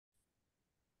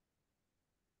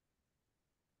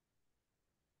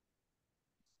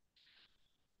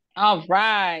All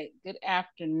right. Good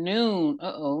afternoon.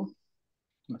 Uh-oh.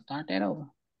 I'm gonna start that over.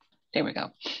 There we go.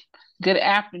 Good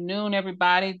afternoon,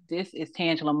 everybody. This is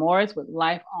Tangela Morris with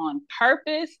Life on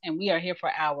Purpose, and we are here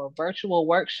for our virtual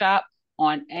workshop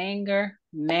on anger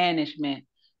management.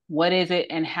 What is it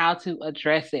and how to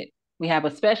address it? We have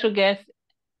a special guest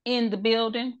in the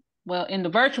building, well, in the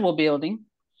virtual building,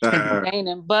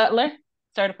 Dainhen Butler,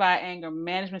 certified anger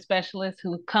management specialist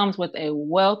who comes with a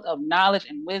wealth of knowledge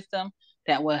and wisdom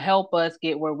that will help us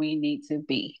get where we need to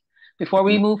be. Before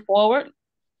we move forward,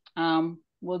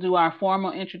 we'll do our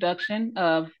formal introduction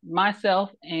of myself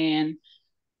and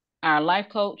our life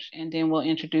coach, and then we'll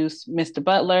introduce Mr.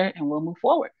 Butler and we'll move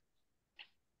forward.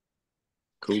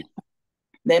 Cool.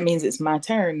 That means it's my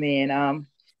turn then.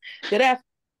 Good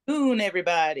afternoon,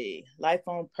 everybody. Life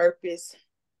on Purpose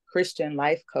Christian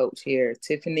life coach here,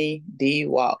 Tiffany D.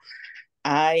 Wall.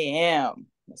 I am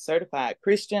a certified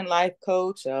Christian life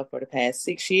coach for the past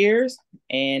 6 years,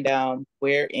 and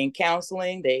we're in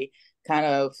counseling. They kind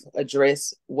of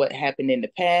address what happened in the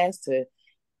past to,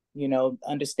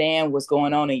 understand what's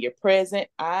going on in your present.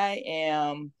 I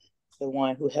am the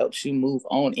one who helps you move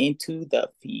on into the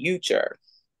future.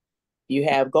 You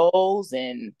have goals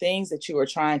and things that you are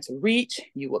trying to reach,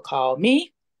 you will call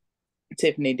me,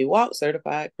 Tiffany DeWalt,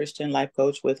 certified Christian life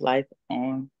coach with Life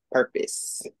on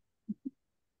Purpose.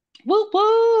 Whoop,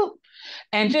 whoop.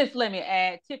 And just let me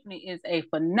add, Tiffany is a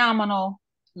phenomenal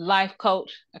life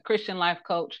coach, a Christian life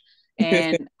coach.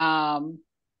 And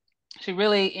she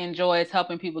really enjoys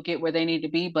helping people get where they need to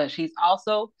be, but she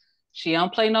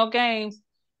don't play no games.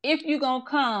 If you're going to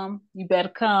come, you better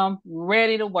come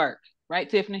ready to work. Right,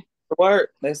 Tiffany?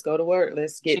 Work. Let's go to work.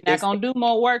 Let's get She's not going to do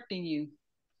more work than you.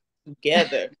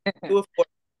 Together. Do it for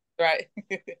right.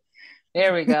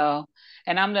 There we go.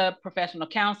 And I'm the professional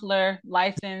counselor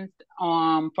licensed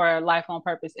for Life on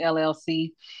Purpose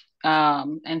LLC.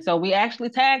 And so we actually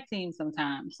tag team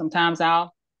sometimes. Sometimes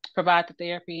I'll provide the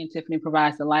therapy and Tiffany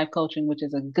provides the life coaching, which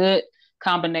is a good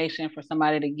combination for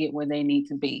somebody to get where they need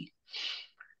to be.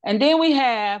 And then we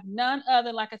have none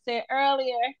other, like I said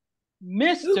earlier,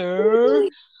 Mr.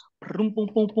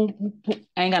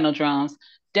 I ain't got no drums.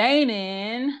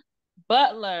 Dainhen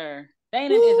Butler.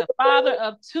 Dainhen is a father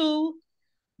of two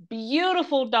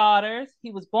beautiful daughters.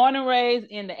 He was born and raised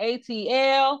in the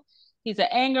ATL. He's an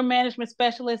anger management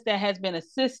specialist that has been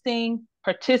assisting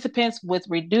participants with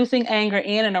reducing anger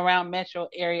in and around metro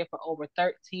area for over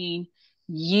 13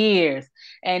 years.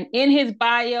 And in his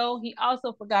bio, he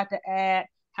also forgot to add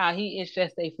how he is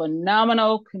just a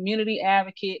phenomenal community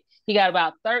advocate. He got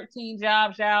about 13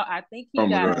 jobs out. I think he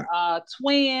got a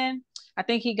twin. I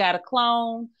think he got a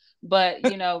clone. But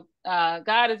God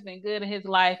has been good in his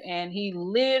life, and he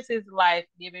lives his life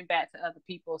giving back to other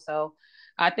people. So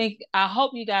I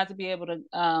hope you guys will be able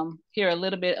to hear a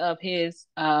little bit of his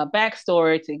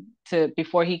backstory to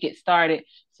before he gets started,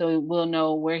 so we'll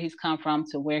know where he's come from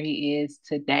to where he is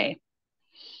today.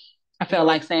 I felt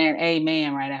like saying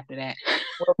amen right after that.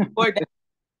 Well, before that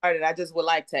started, I just would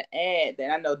like to add that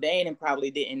I know Dainhen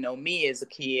probably didn't know me as a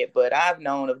kid, but I've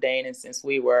known of Dainhen since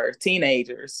we were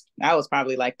teenagers. I was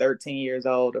probably like 13 years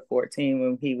old or 14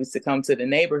 when he was to come to the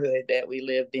neighborhood that we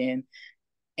lived in.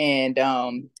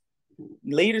 And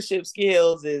leadership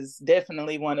skills is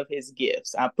definitely one of his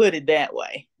gifts. I put it that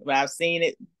way. But I've seen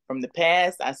it from the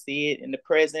past, I see it in the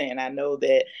present, and I know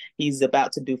that he's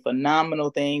about to do phenomenal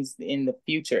things in the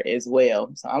future as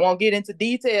well. So I won't get into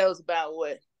details about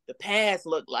what the past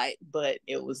looked like, but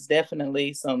it was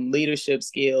definitely some leadership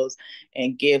skills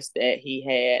and gifts that he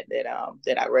had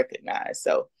that I recognize.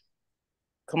 So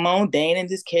come on, Dane, and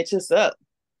just catch us up.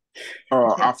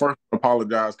 I first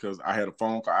apologize because I had a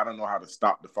phone call. I don't know how to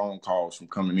stop the phone calls from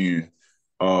coming in.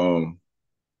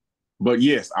 But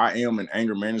yes, I am an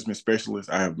anger management specialist.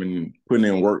 I have been putting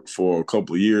in work for a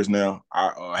couple of years now.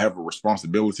 I have a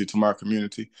responsibility to my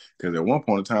community because at one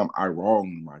point in time, I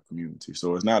wronged my community.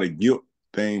 So it's not a guilt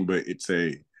thing, but it's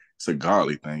a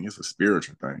godly thing. It's a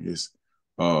spiritual thing. It's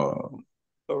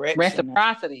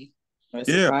reciprocity.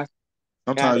 Yeah.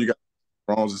 Sometimes you got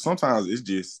wrongs, and sometimes it's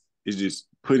just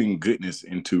putting goodness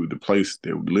into the place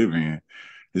that we live in.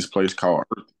 This place called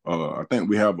Earth. I think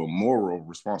we have a moral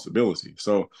responsibility.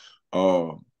 So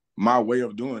my way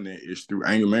of doing it is through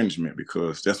anger management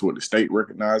because that's what the state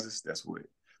recognizes. That's what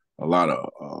a lot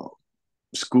of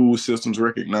school systems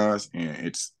recognize, and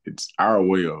it's our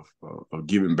way of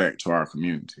giving back to our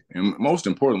community, and most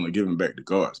importantly, giving back to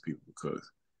God's people because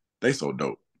they so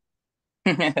dope.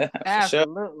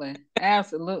 Absolutely,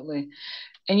 absolutely.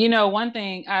 And one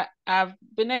thing I've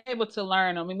been able to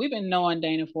learn. I mean, we've been knowing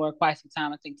Dainhen for quite some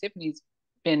time. I think Tiffany's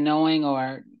been knowing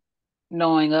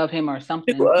of him or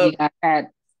something. You guys had,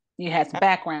 you had some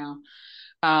background.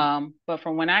 But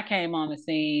from when I came on the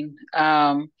scene,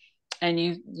 and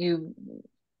you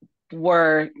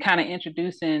were kind of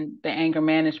introducing the anger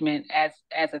management as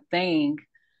a thing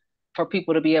for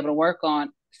people to be able to work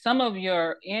on, some of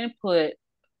your input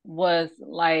was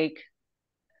like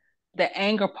the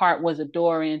anger part was a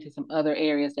door into some other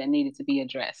areas that needed to be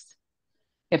addressed,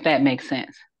 if that makes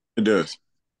sense. It does.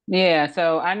 Yeah,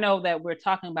 so I know that we're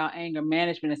talking about anger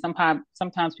management, and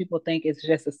sometimes people think it's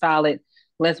just a solid,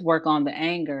 let's work on the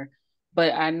anger.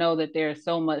 But I know that there's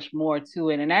so much more to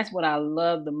it. And that's what I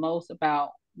love the most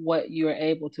about what you're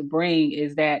able to bring,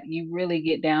 is that you really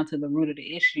get down to the root of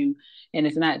the issue. And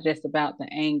it's not just about the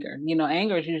anger. You know,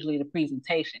 anger is usually the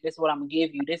presentation. This is what I'm gonna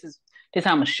give you. This is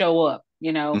how I'm gonna show up,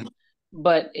 you know. Mm-hmm.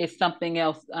 But it's something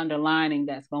else underlining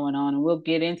that's going on. And we'll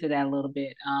get into that a little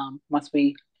bit once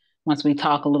we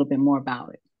talk a little bit more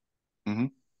about it. Mm-hmm.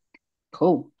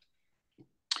 Cool.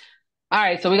 All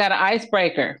right, so we got an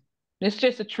icebreaker. It's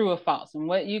just a true or false. And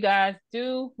what you guys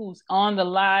do, who's on the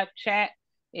live chat,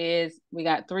 is we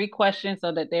got 3 questions,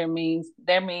 so that that means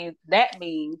that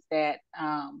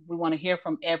we want to hear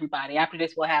from everybody. After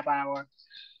this, we'll have our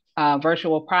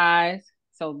virtual prize.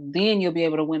 So then you'll be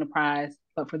able to win a prize.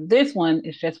 But for this one,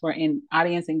 it's just for in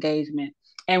audience engagement.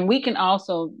 And we can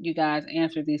also, you guys,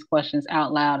 answer these questions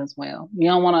out loud as well. We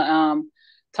don't want to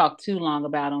talk too long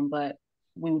about them, but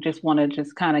we just want to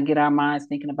just kind of get our minds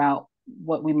thinking about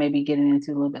what we may be getting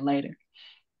into a little bit later.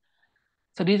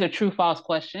 So these are true, false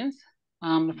questions.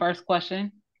 The first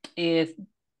question is,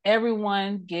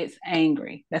 everyone gets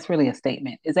angry. That's really a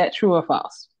statement. Is that true or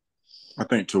false? I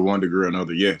think to one degree or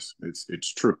another, yes,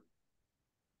 it's true.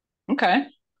 Okay.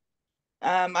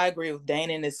 I agree with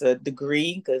Dainhen. It's a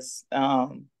degree, because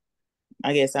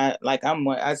I guess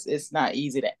it's not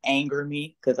easy to anger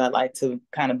me, because I like to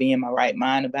kind of be in my right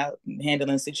mind about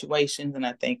handling situations. And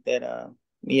I think that,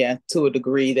 yeah, to a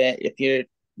degree, that if you're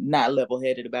not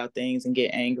level-headed about things and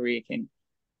get angry, it can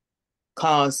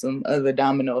cause some other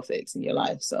domino effects in your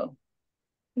life. So,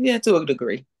 yeah, to a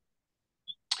degree.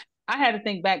 I had to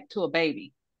think back to a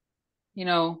baby. You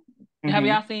know, have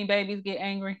y'all seen babies get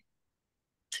angry?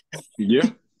 Yeah.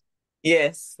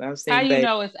 Yes, I've seen. How do you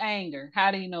know it's anger?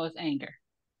 How do you know it's anger?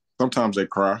 Sometimes they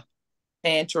cry.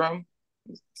 Tantrum,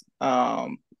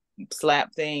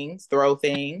 slap things, throw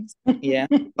things. Yeah.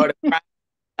 Or to cry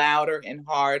louder and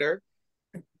harder.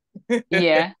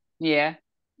 Yeah. Yeah.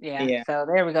 So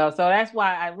there we go. So that's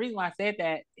why reason why I said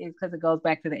that is because it goes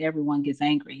back to the everyone gets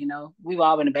angry. You know, we've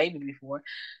all been a baby before.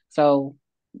 So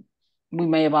we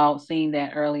may have all seen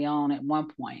that early on at one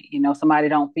point. You know, somebody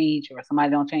don't feed you, or somebody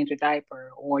don't change your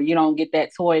diaper, or you don't get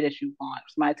that toy that you want.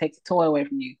 Somebody takes a toy away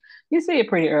from you. You see it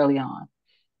pretty early on.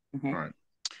 Right.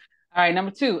 All right,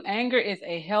 number 2, anger is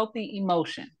a healthy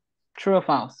emotion. True or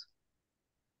false?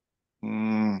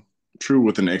 True,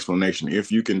 with an explanation.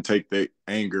 If you can take that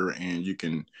anger and you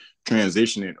can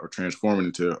transition it or transform it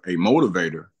into a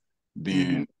motivator,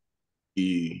 then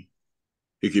it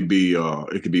could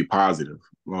be positive.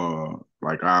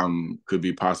 Like could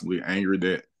be possibly angry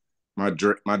that my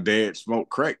dad smoked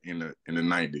crack in the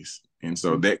 90s, and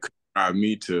so that could drive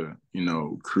me to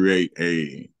create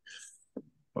a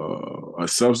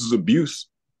substance abuse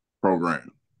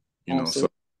program. So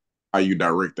how you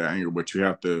direct that anger, but you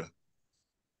have to,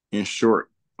 in short,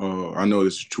 I know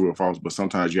this is true or false, but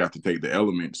sometimes you have to take the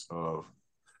elements of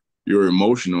your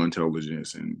emotional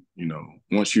intelligence, and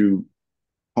once you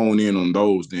hone in on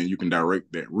those, then you can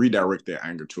redirect that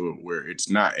anger to it where it's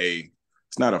not a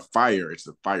fire, it's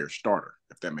a fire starter,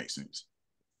 if that makes sense.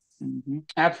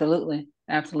 Absolutely.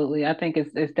 I think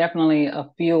it's definitely a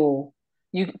fuel.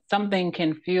 Something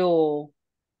can fuel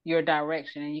your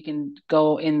direction, and you can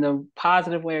go in the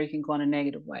positive way, or you can go in a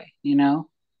negative way.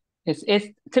 It's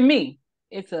to me,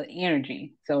 it's an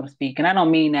energy, so to speak, and I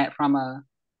don't mean that from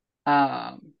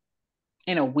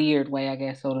in a weird way, I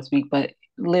guess, so to speak, but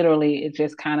literally it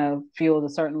just kind of fuels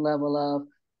a certain level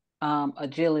of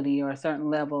agility, or a certain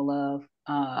level of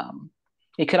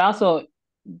it could also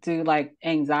do like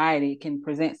anxiety. It can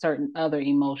present certain other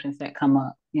emotions that come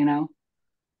up.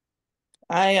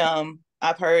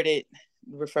 I've heard it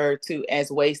referred to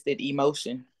as wasted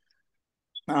emotion.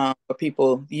 Where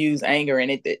people use anger, and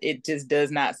it just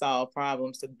does not solve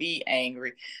problems to be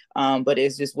angry, but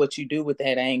it's just what you do with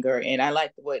that anger. And I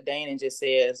like what Dainhen just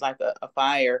said. It's like a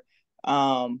fire.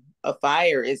 A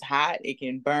fire is hot, it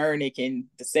can burn, it can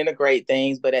disintegrate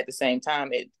things, but at the same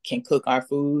time it can cook our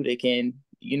food, it can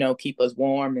keep us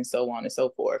warm, and so on and so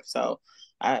forth. So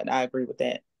I agree with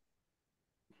that.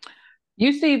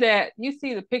 You see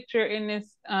the picture in this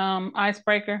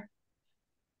icebreaker.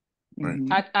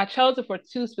 Right. I chose it for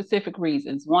 2 specific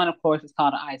reasons. One, of course, is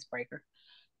called an icebreaker.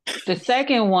 The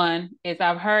second one is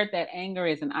I've heard that anger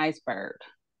is an iceberg.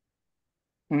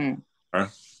 Hmm.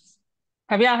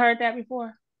 Have y'all heard that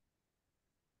before?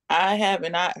 I have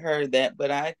not heard that,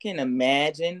 but I can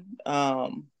imagine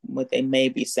what they may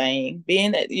be saying.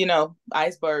 Being that,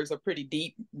 icebergs are pretty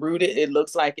deep rooted, it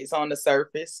looks like it's on the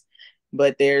surface,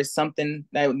 but there's something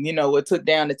that, what took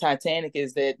down the Titanic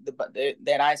is that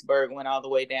that iceberg went all the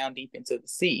way down deep into the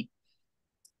sea.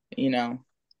 I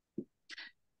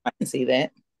can see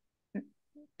that.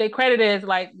 They credit it as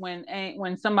like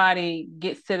when somebody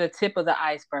gets to the tip of the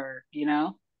iceberg,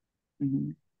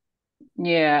 Mm-hmm.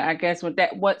 Yeah, I guess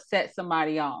what sets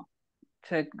somebody off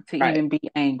to Right. even be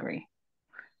angry.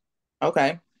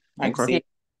 Okay. I can see.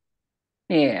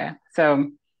 Yeah.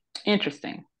 So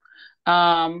interesting.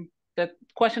 The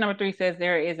question number 3 says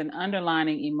there is an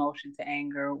underlying emotion to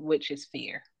anger, which is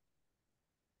fear.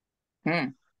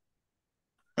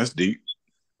 That's deep.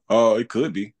 It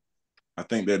could be. I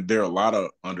think that there are a lot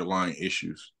of underlying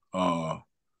issues. I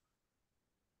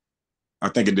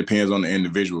think it depends on the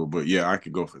individual, but yeah, I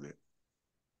could go for that.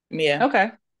 Yeah.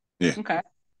 Okay. Yeah. Okay.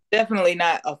 Definitely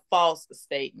not a false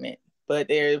statement, but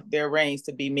there range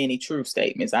to be many true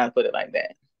statements. I put it like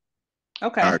that.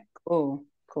 Okay. Cool.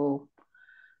 All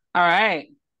right.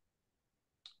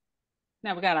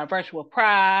 Now we got our virtual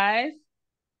prize,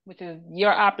 which is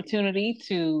your opportunity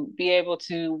to be able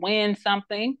to win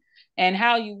something. And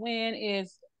how you win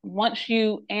is once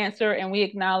you answer and we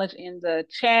acknowledge in the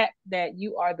chat that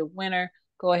you are the winner,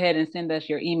 go ahead and send us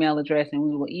your email address and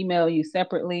we will email you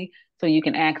separately so you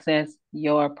can access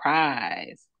your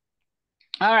prize.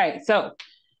 All right, so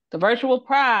the virtual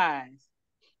prize,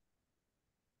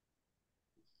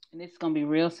 and this is going to be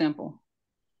real simple.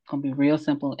 It's going to be real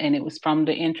simple, and it was from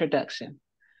the introduction.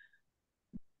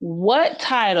 What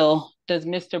title does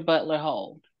Mr. Butler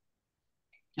hold?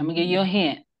 I'm going to give you a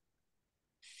hint.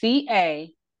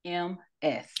 CAMS.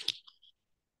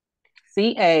 CAMS.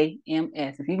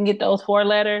 If you can get those 4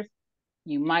 letters,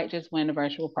 you might just win the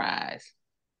virtual prize.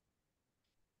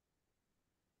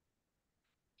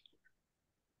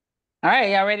 All right,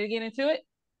 y'all ready to get into it?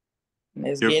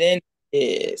 Let's get into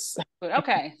this.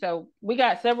 Okay, so we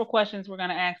got several questions we're going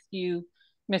to ask you,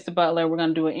 Mr. Butler. We're going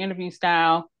to do an interview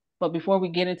style. But before we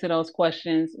get into those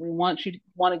questions, we want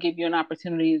to give you an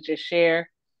opportunity to just share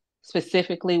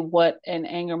specifically what an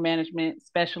anger management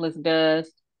specialist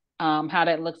does, how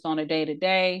that looks on a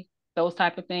day-to-day, those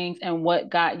type of things, and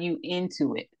what got you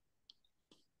into it.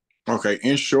 Okay.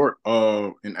 In short,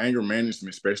 an anger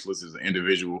management specialist is an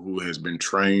individual who has been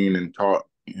trained and taught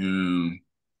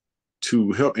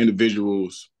to help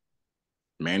individuals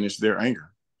manage their anger.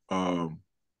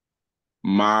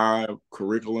 My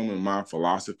curriculum and my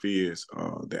philosophy is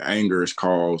the anger is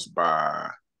caused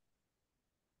by,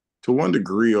 to one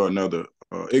degree or another,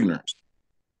 ignorance.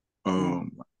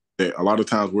 That a lot of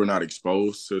times we're not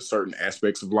exposed to certain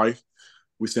aspects of life.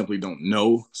 We simply don't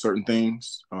know certain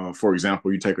things. For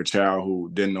example, you take a child who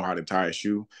didn't know how to tie a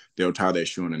shoe, they'll tie that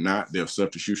shoe in a knot, they'll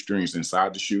stuff the shoestrings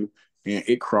inside the shoe, and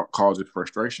it causes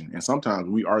frustration. And sometimes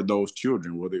we are those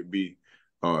children, whether it be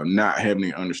not having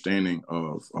an understanding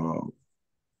of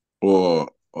or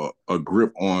a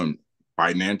grip on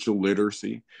financial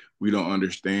literacy. We don't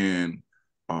understand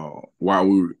why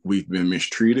we've been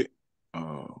mistreated.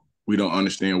 We don't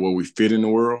understand where we fit in the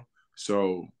world.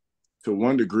 So to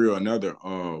one degree or another,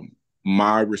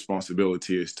 my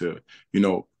responsibility is to,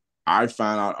 I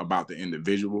find out about the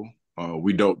individual.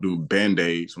 We don't do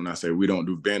Band-Aids. When I say we don't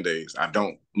do Band-Aids, I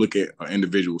don't look at an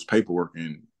individual's paperwork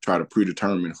and try to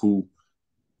predetermine who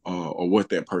or what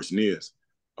that person is.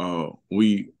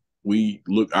 We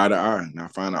look eye to eye and I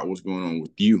find out what's going on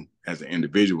with you as an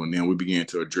individual, and then we begin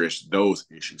to address those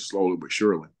issues slowly but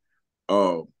surely.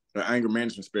 The anger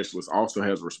management specialist also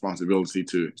has a responsibility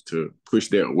to push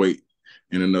that weight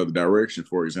in another direction.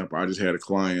 For example, I just had a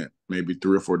client maybe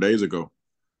 3 or 4 days ago.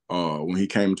 When he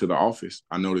came into the office,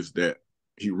 I noticed that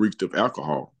he reeked of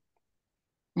alcohol.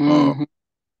 I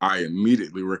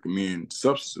immediately recommend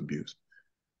substance abuse.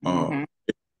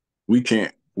 We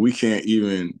can't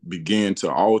even begin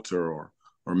to alter or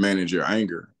manage your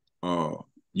anger.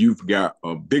 You've got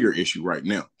a bigger issue right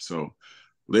now. So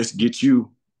let's get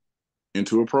you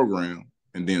into a program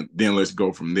and then let's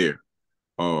go from there.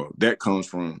 That comes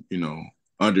from,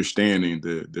 understanding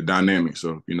the dynamics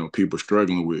of, people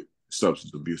struggling with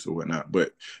substance abuse or whatnot.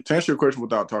 But to answer your question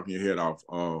without talking your head off,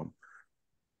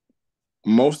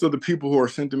 most of the people who are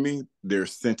sent to me, they're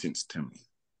sentenced to me.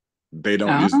 They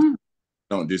don't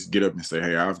just get up and say,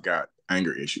 hey, I've got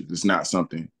anger issues. It's not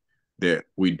something that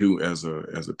we do as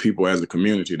a people, as a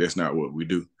community. That's not what we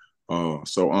do.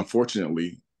 So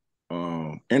unfortunately,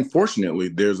 and fortunately,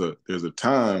 there's a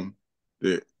time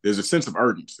that there's a sense of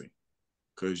urgency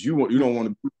because you don't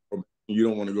want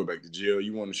to go back to jail.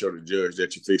 You want to show the judge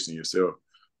that you're fixing yourself.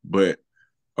 But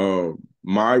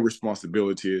my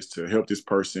responsibility is to help this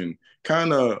person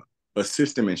kind of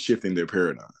assist them in shifting their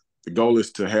paradigm. The goal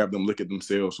is to have them look at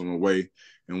themselves from a way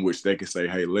in which they can say,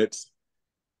 hey, let's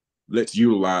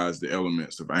utilize the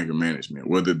elements of anger management,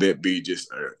 whether that be just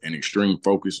an extreme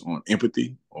focus on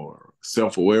empathy or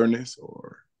self-awareness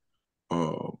or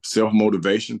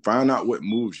self-motivation. Find out what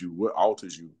moves you, what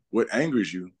alters you, what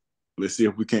angers you. Let's see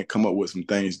if we can't come up with some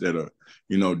things that are,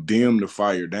 dim the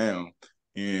fire down.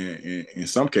 And in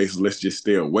some cases, let's just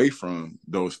stay away from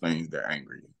those things that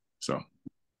anger you. So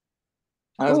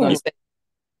I was going to say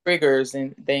triggers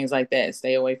and things like that.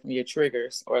 Stay away from your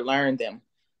triggers or learn them.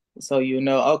 So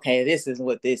okay, this is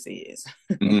what this is.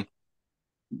 Mm-hmm.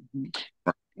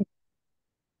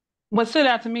 What stood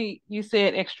out to me, you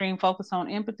said extreme focus on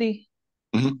empathy.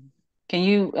 Mm-hmm. Can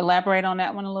you elaborate on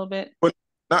that one a little bit? But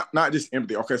not just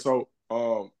empathy. Okay, so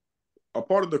a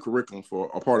part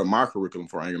of my curriculum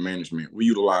for anger management, we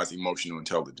utilize emotional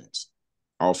intelligence,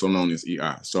 also known as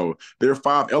EI. So there are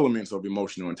 5 elements of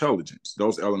emotional intelligence.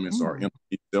 Those elements are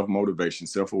empathy, self-motivation,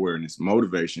 self-awareness,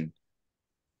 motivation.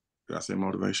 Did I say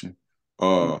motivation?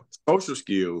 Social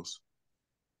skills.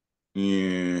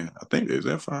 And I think is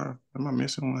that 5? Am I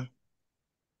missing one?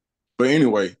 But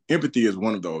anyway, empathy is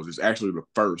one of those. It's actually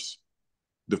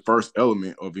the first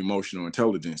element of emotional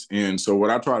intelligence. And so what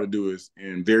I try to do is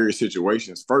in various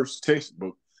situations, first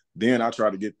textbook, then I try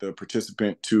to get the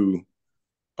participant to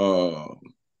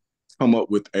come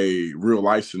up with a real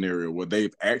life scenario where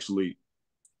they've actually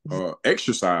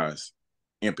exercised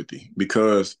empathy.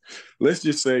 Because let's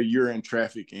just say you're in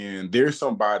traffic and there's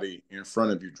somebody in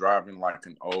front of you driving like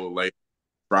an old lady,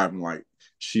 driving like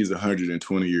she's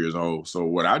 120 years old. So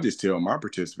what I just tell my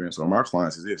participants or my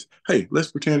clients is this: hey,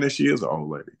 let's pretend that she is an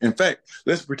old lady. In fact,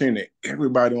 let's pretend that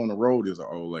everybody on the road is an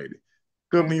old lady.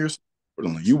 Come here.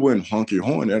 You wouldn't honk your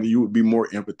horn at her. You would be more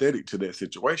empathetic to that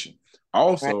situation.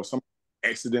 Also, if somebody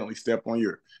accidentally step on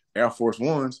your Air Force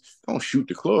Ones, don't shoot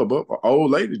the club up. An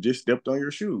old lady just stepped on your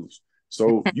shoes.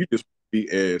 So you just be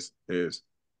as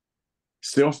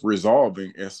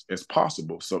self-resolving as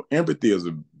possible. So empathy is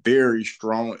a very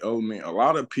strong element. A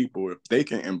lot of people, if they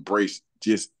can embrace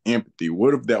just empathy,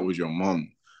 what if that was your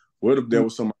mom? What if that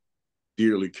was somebody you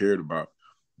dearly cared about?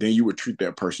 Then you would treat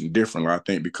that person differently. I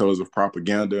think because of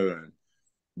propaganda and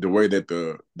the way that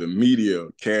the media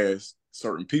casts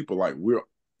certain people, like we're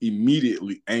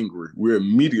immediately angry. We're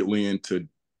immediately into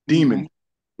demon.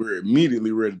 We're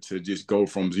immediately ready to just go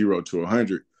from 0 to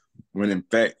 100. When in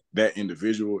fact, that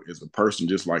individual is a person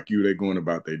just like you. They're going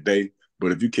about their day.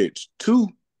 But if you catch 2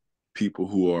 people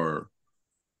who are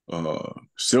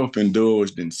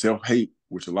self-indulged and self-hate,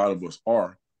 which a lot of us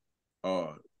are,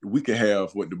 we could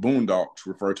have what the Boondocks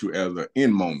refer to as an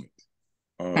end moment.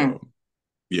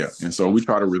 Yeah, and so we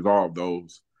try to resolve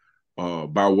those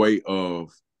by way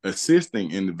of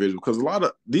assisting individuals, because a lot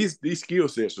of these skill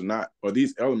sets are not, or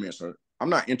these elements are, I'm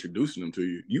not introducing them to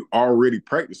you. You already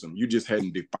practice them. You just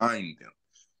hadn't defined them.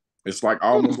 It's like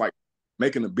almost like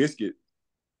making a biscuit,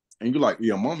 and you're like,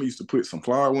 yeah, mama used to put some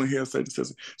flour in here.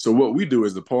 So what we do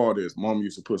is the part is mama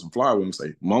used to put some flour in and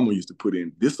say, mama used to put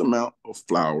in this amount of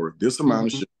flour, this amount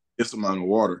of sugar, this amount of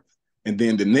water. And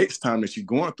then the next time that you're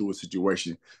going through a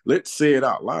situation, let's say it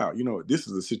out loud. This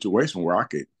is a situation where I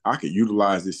could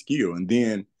utilize this skill. And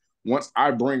then once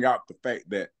I bring out the fact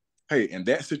that, hey, in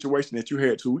that situation that you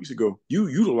had 2 weeks ago, you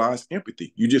utilized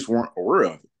empathy. You just weren't aware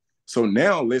of it. So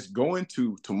now let's go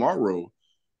into tomorrow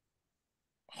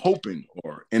hoping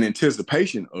or in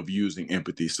anticipation of using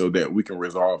empathy so that we can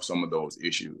resolve some of those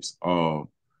issues. And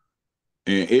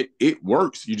it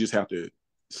works. You just have to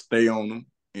stay on them.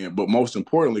 But most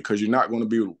importantly, because you're not going to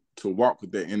be able to walk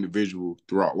with that individual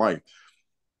throughout life.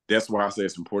 That's why I say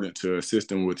it's important to assist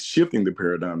them with shifting the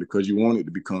paradigm, because you want it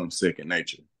to become second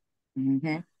nature.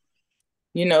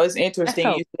 It's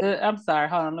interesting. I'm sorry.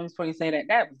 Hold on. Let me before you say that.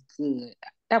 That was good.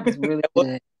 That was really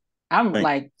good. I'm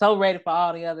like so ready for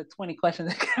all the other 20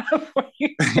 questions that come for you.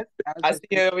 I see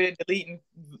you over here deleting,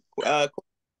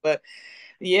 but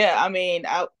yeah, I mean,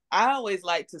 I always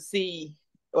like to see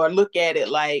or look at it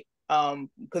like,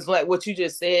 because like what you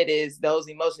just said is those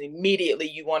emotions, immediately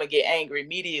you want to get angry,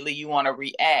 immediately you want to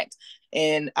react.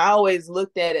 And I always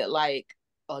looked at it like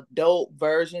adult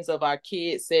versions of our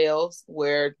kid selves,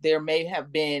 where there may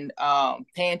have been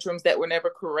tantrums that were never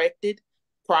corrected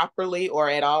properly or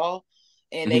at all.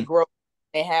 And they grow,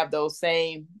 they have those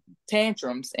same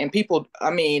tantrums. And people,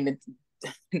 I mean,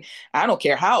 I don't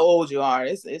care how old you are,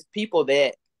 it's people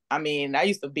that I mean, I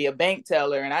used to be a bank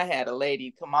teller, and I had a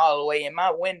lady come all the way in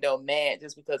my window mad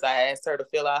just because I asked her to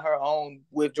fill out her own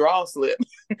withdrawal slip.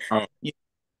 Oh.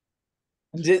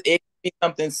 Just it could be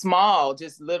something small,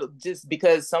 just little, just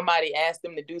because somebody asked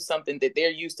them to do something that they're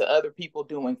used to other people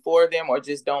doing for them, or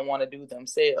just don't want to do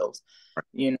themselves,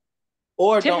 you know,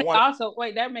 or Tiffany don't want. also,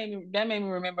 wait, that made me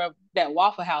remember that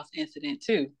Waffle House incident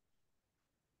too.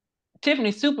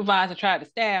 Tiffany's supervisor tried to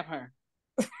stab her.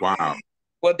 Wow.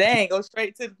 Well, dang, go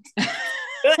straight to.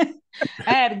 I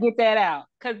had to get that out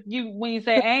because when you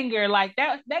say anger, like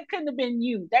that couldn't have been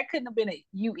you. That couldn't have been a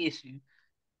you issue.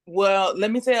 Well,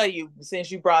 let me tell you, since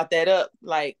you brought that up,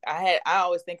 like I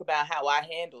always think about how I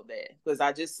handled that, because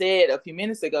I just said a few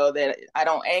minutes ago that I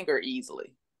don't anger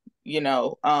easily.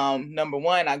 Number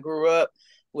one, I grew up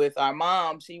with our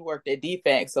mom. She worked at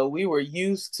DFAC, so we were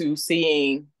used to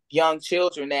seeing young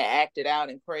children that acted out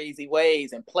in crazy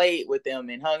ways and played with them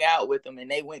and hung out with them, and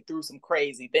they went through some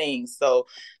crazy things. So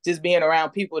just being around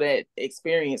people that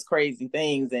experience crazy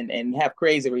things and have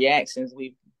crazy reactions,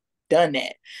 we've done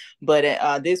that.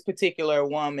 But this particular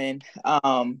woman,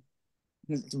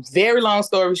 very long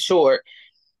story short,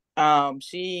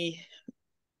 she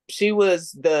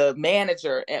was the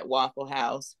manager at Waffle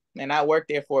House, and I worked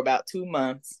there for about 2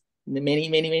 months,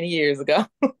 many years ago.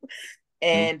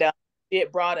 And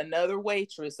it brought another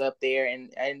waitress up there,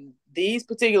 and these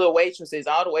particular waitresses,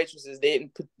 all the waitresses, they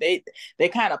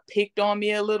kind of picked on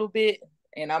me a little bit.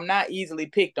 And I'm not easily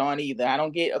picked on either. I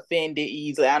don't get offended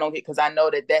easily. I don't get, because I know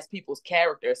that that's people's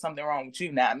character. There's something wrong with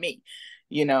you, not me,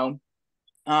 you know.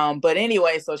 But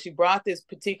anyway, so she brought this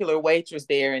particular waitress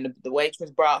there, and the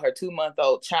waitress brought her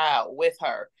 2-month-old child with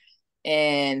her.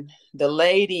 And the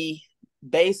lady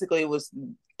basically was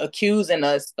accusing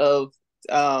us of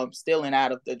stealing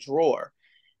out of the drawer.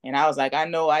 And I was like, I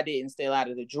know I didn't steal out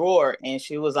of the drawer. And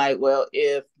she was like, well,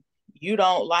 if you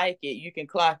don't like it, you can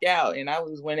clock out. And I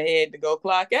went ahead to go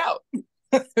clock out.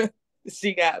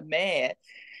 She got mad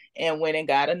and went and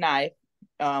got a knife,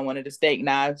 one of the steak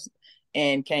knives,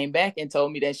 and came back and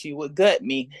told me that she would gut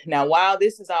me. Now, while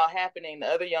this is all happening, the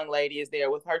other young lady is there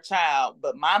with her child.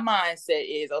 But my mindset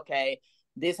is, okay,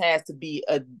 this has to be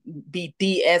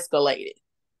de-escalated.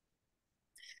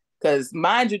 Because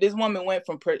mind you, this woman went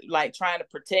from like trying to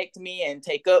protect me and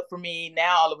take up for me.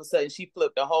 Now all of a sudden she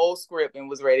flipped the whole script and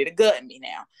was ready to gut me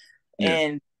now. Yeah.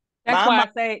 And that's why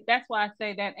I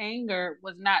say that anger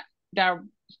was not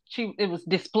it was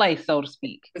displaced, so to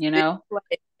speak,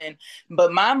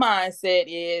 But my mindset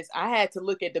is I had to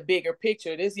look at the bigger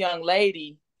picture. This young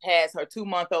lady has her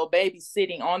 2-month-old baby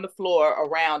sitting on the floor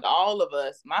around all of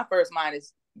us. My first mind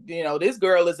is, this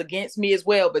girl is against me as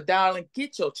well, but darling,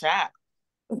 get your child.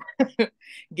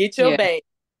 Get your baby.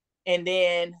 And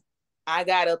then I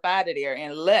got up out of there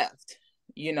and left,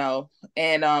 and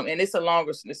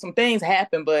it's some things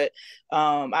happened, but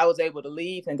I was able to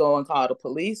leave and go and call the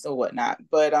police or whatnot.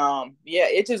 But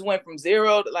it just went from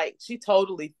zero to, like, she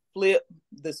totally flipped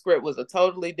the script, was a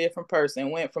totally different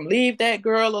person, went from leave that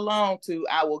girl alone to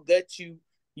I will gut you,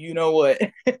 you know what.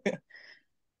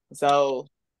 So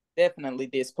definitely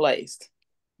displaced.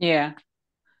 Yeah.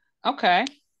 Okay.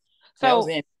 So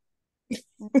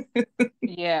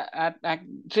yeah, I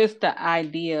just the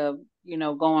idea of,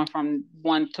 going from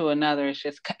one to another,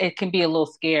 it can be a little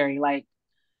scary, like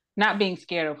not being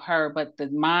scared of her, but the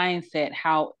mindset,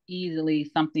 how easily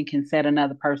something can set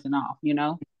another person off,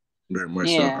 Very much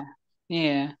so.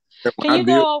 Yeah. Can you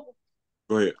go over?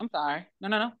 Go ahead. I'm sorry.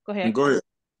 No. Go ahead. Go ahead.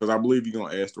 Because I believe you're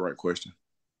going to ask the right question.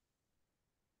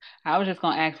 I was just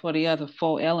going to ask for the other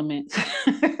 4 elements.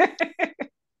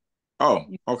 Oh,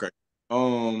 okay.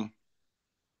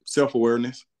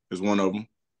 Self-awareness is one of them.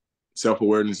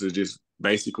 Self-awareness is just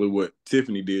basically what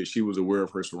Tiffany did. She was aware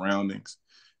of her surroundings.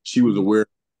 She was aware,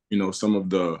 some of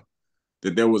that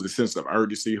there was a sense of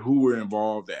urgency, who were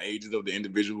involved, the ages of the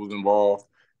individuals involved,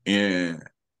 and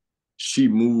she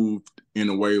moved in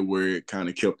a way where it kind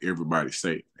of kept everybody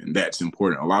safe, and that's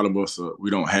important. A lot of us, we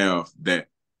don't have that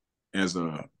as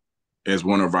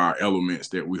one of our elements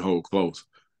that we hold close,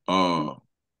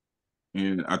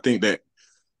 and I think that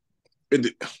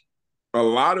a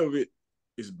lot of it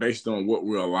is based on what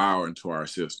we allow into our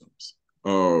systems.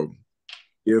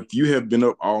 If you have been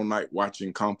up all night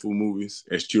watching Kung Fu movies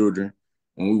as children,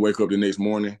 when we wake up the next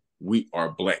morning, we are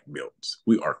black belts.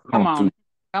 We are Kung Fu.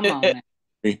 Come on.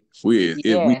 We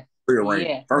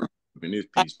rearrange in this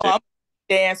piece. I'm a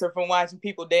dancer from watching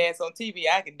people dance on TV.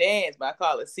 I can dance, but I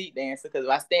call it seat dancer because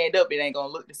if I stand up, it ain't gonna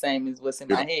look the same as what's in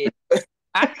my head.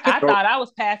 I thought I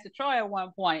was Pastor Troy at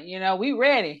one point. We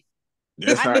ready.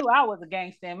 I knew I was a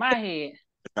gangster in my head.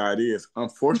 That's how it is.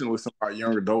 Unfortunately, some of our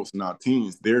young adults and our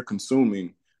teens, they're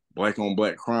consuming black on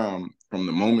black crime from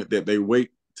the moment that they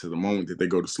wake to the moment that they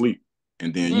go to sleep.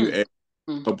 And then you add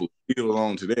a couple of skills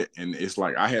on to that. And it's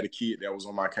like I had a kid that was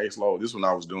on my caseload. This when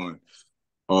I was doing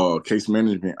case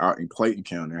management out in Clayton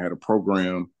County. I had a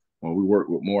program where we worked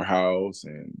with Morehouse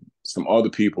and some other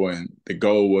people, and the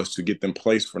goal was to get them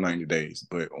placed for 90 days.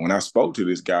 But when I spoke to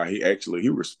this guy, he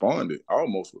responded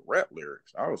almost with rap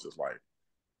lyrics. I was just like,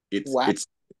 it's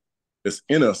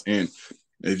in us. And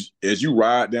as you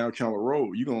ride down Keller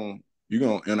Road, you're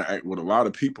gonna interact with a lot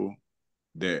of people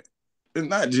that it's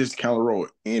not just Keller Road,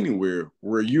 anywhere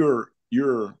where you're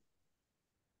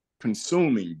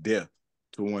consuming death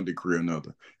to one degree or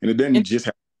another. And it doesn't just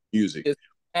have music. It's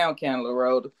down Candler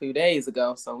Road a few days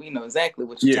ago, so we know exactly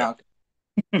what you're talking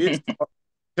about. It's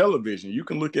television. You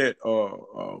can look at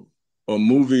a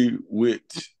movie with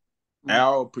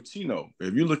Al Pacino.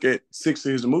 If you look at 6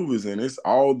 of his movies and it's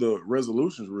all the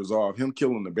resolutions resolve him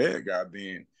killing the bad guy,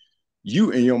 then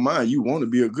you in your mind, you want to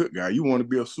be a good guy. You want to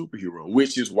be a superhero,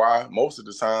 which is why most of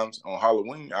the times on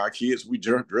Halloween, our kids, we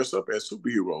dress up as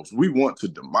superheroes. We want to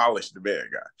demolish the bad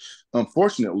guy.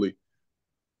 Unfortunately,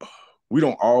 we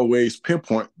don't always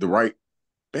pinpoint the right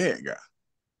bad guy.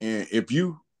 And if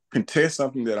you contest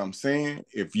something that I'm saying,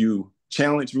 if you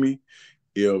challenge me,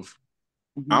 if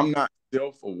I'm not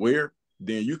self-aware,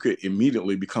 then you could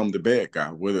immediately become the bad guy.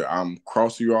 Whether I'm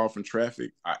crossing you off in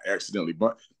traffic, I accidentally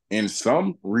butt. In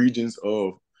some regions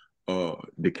of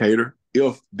Decatur,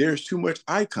 if there's too much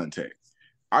eye contact,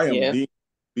 I am deemed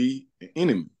to be an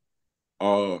enemy.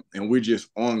 And we're just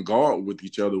on guard with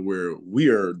each other where we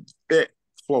are that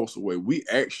close away. We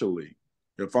actually,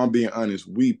 if I'm being honest,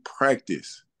 we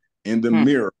practice in the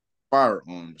mirror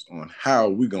firearms on how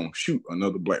we're going to shoot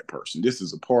another black person. This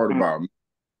is a part of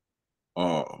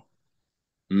our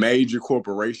major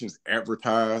corporations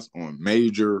advertise on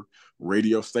major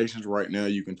radio stations right now.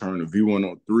 You can turn to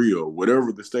V103 or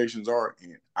whatever the stations are,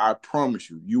 and I promise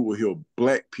you, you will hear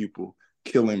black people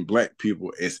killing black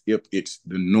people as if it's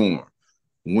the norm.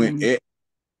 When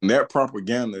that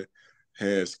propaganda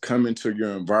has come into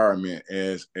your environment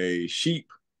as a sheep,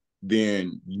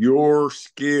 then your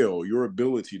skill, your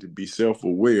ability to be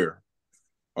self-aware,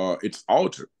 it's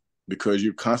altered because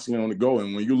you're constantly on the go.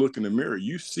 And when you look in the mirror,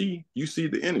 you see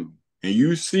the enemy, and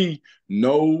you see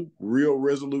no real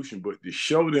resolution, but to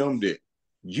show them that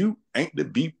you ain't to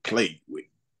be played with.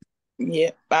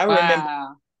 Yeah, I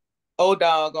remember old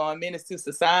dog on Menace to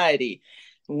Society.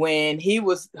 When he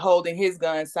was holding his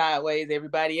gun sideways,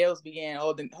 everybody else began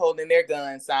holding their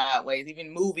gun sideways.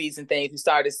 Even movies and things, we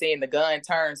started seeing the gun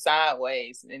turn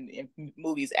sideways in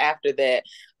movies after that.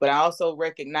 But I also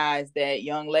recognized that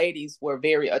young ladies were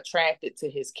very attracted to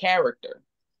his character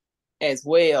as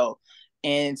well.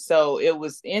 And so it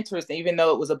was interesting, even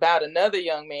though it was about another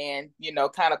young man,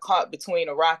 kind of caught between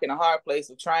a rock and a hard place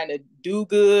of trying to do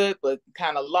good, but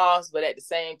kind of lost, but at the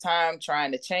same time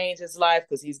trying to change his life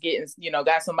because he's getting,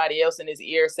 got somebody else in his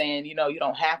ear saying, you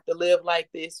don't have to live like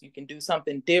this. You can do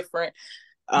something different.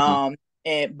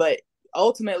 But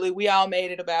ultimately we all made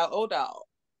it about O-Dog.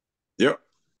 Yep.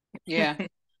 Yeah.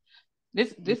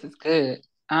 This is good.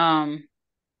 I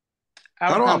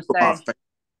was going to say.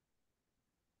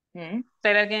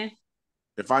 Say that again.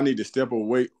 If I need to step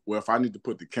away, if I need to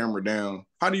put the camera down,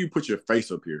 how do you put your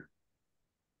face up here?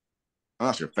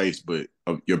 Not your face, but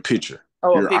your picture.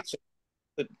 A picture.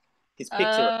 His picture.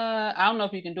 I don't know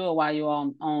if you can do it while you're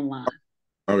online.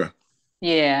 Okay.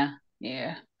 Yeah.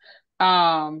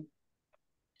 What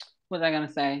was I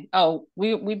gonna say? Oh,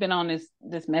 we've been on this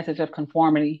message of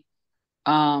conformity.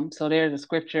 So there's a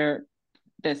scripture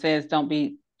that says,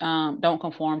 don't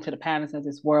conform to the patterns of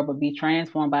this world, but be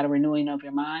transformed by the renewing of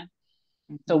your mind.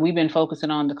 So we've been focusing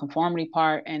on the conformity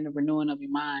part and the renewing of your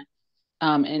mind.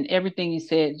 And everything you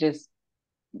said just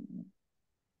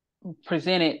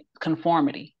presented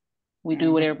conformity. We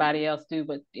do what everybody else do,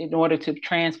 but in order to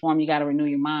transform, you got to renew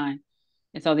your mind.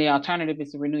 And so the alternative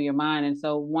is to renew your mind. And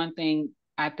so one thing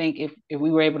I think if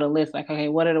we were able to list, like, okay,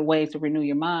 what are the ways to renew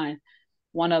your mind?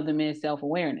 One of them is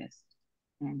self-awareness,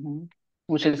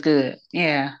 which is good.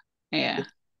 Yeah.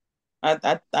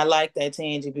 I like that,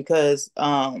 Tangie, because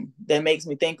that makes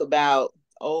me think about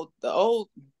the Old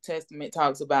Testament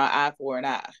talks about eye for an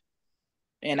eye.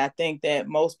 And I think that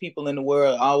most people in the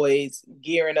world are always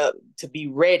gearing up to be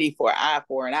ready for eye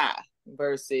for an eye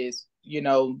versus,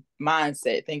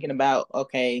 mindset, thinking about,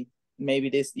 okay, maybe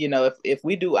this, if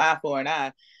we do eye for an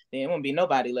eye, then it won't be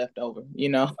nobody left over,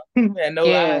 and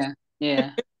no eyes.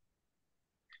 Yeah.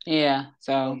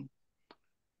 So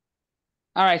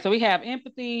all right, so we have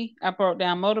empathy. I broke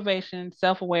down motivation,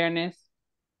 self-awareness.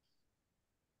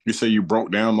 You say you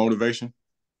broke down motivation?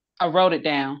 I wrote it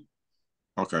down.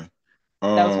 Okay.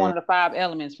 That was one of the 5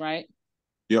 elements, right?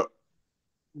 Yep.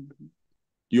 Mm-hmm.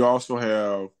 You also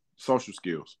have social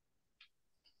skills.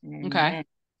 Okay.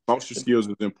 Social skills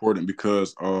is important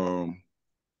because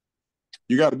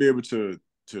you got to be able to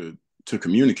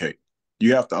communicate.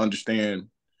 You have to understand.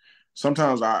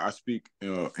 Sometimes I speak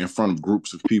in front of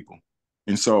groups of people,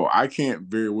 and so I can't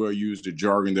very well use the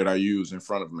jargon that I use in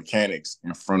front of mechanics,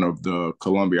 in front of the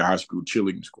Columbia High School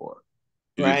cheerleading squad.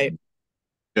 It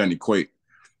doesn't equate.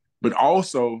 But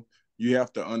also, you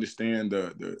have to understand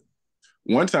the.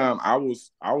 One time I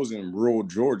was in rural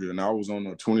Georgia and I was on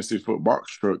a 26-foot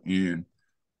box truck, and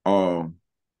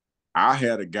I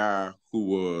had a guy who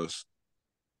was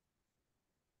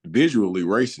visually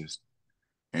racist,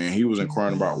 and he was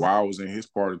inquiring about why I was in his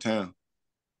part of town.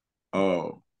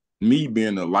 Me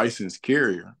being a licensed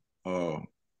carrier,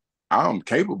 I'm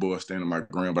capable of standing my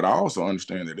ground, but I also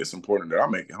understand that it's important that I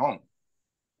make it home.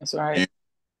 That's right. And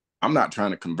I'm not trying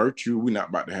to convert you. We're not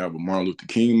about to have a Martin Luther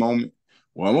King moment.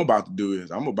 What I'm about to do is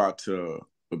I'm about to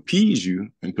appease you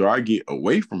until I get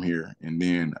away from here, and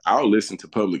then I'll listen to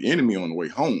Public Enemy on the way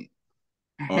home.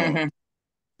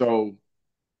 So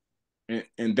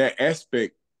in that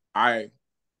aspect, I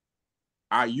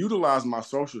utilize my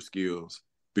social skills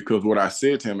because what I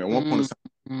said to him at one point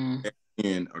in time,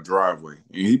 in a driveway,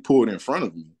 and he pulled in front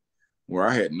of me where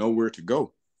I had nowhere to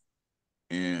go.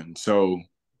 And so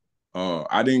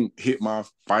I didn't hit my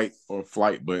fight or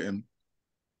flight button.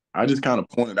 I just kind of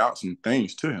pointed out some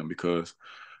things to him because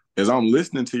as I'm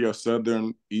listening to your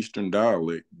Southern Eastern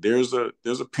dialect, there's a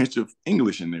pinch of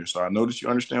English in there. So I know that you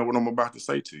understand what I'm about to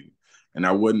say to you. And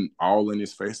I wasn't all in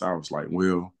his face. I was like,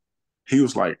 well, he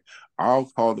was like, I'll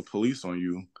call the police on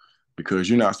you because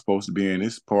you're not supposed to be in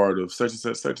this part of such and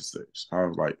such, such and such. I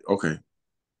was like, okay,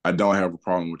 I don't have a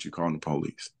problem with you calling the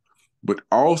police. But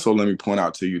also let me point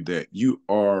out to you that you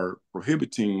are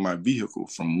prohibiting my vehicle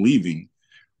from leaving,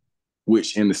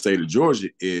 which in the state of Georgia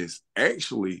is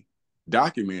actually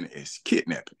documented as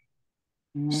kidnapping.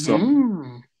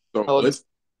 So let's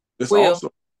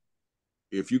also,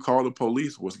 if you call the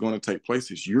police, what's going to take place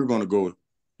is you're going to go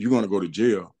to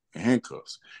jail in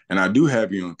handcuffs. And I do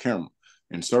have you on camera.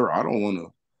 And sir, I don't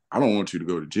want you to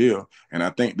go to jail. And I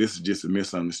think this is just a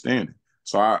misunderstanding.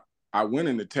 So I went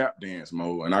into tap dance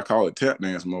mode, and I call it tap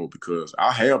dance mode because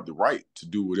I have the right to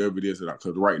do whatever it is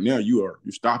because right now you're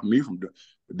stopping me from doing.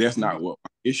 But that's not what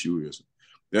my issue is.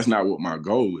 That's not what my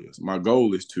goal is. My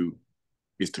goal is to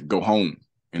go home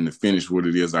and to finish what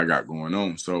it is I got going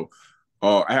on. So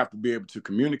I have to be able to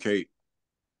communicate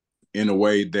in a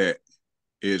way that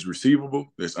is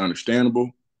receivable, that's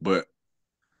understandable. But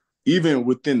even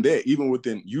within that, even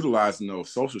within utilizing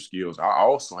those social skills, I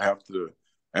also have to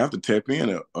tap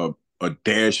in a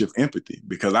dash of empathy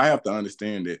because I have to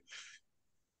understand that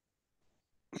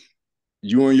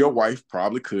you and your wife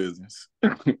probably cousins.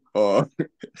 And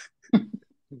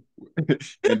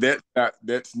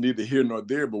that's neither here nor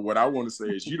there. But what I want to say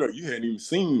is, you hadn't even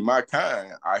seen my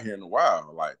kind out here in a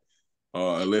while. Like,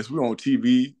 unless we're on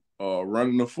TV,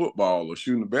 running a football or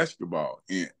shooting a basketball.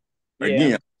 And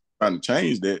again, I'm trying to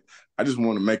change that. I just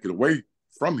want to make it away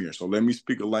from here. So let me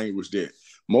speak a language that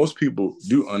most people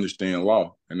do understand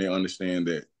law, and they understand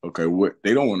that, okay, what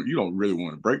they don't want, you don't really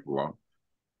want to break the law.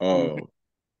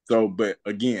 So, but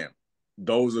again,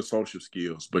 those are social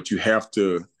skills, but you have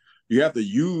to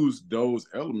use those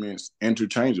elements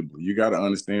interchangeably. You got to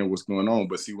understand what's going on.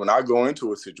 But see, when I go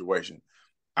into a situation,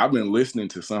 I've been listening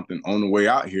to something on the way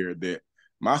out here that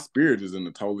my spirit is in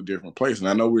a totally different place. And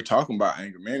I know we're talking about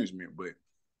anger management, but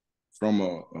from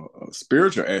a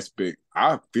spiritual aspect,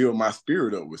 I fill my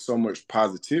spirit up with so much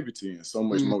positivity and so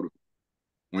much motivation.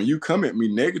 When you come at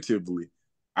me negatively,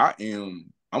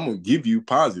 I'm going to give you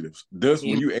positives. Thus,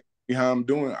 when you ask me how I'm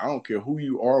doing, I don't care who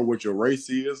you are, what your race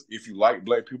is, if you like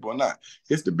black people or not.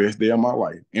 It's the best day of my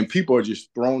life. And people are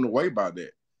just thrown away by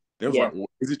that. They was like, well,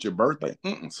 is it your birthday?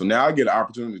 So now I get an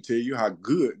opportunity to tell you how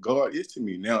good God is to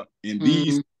me. Now, in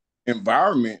these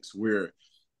environments where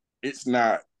it's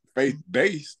not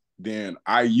faith-based, then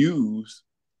I use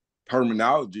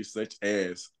terminology such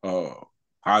as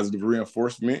positive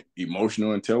reinforcement,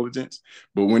 emotional intelligence.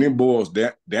 But when it boils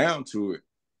down to it,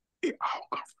 it all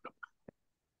comes from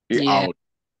it all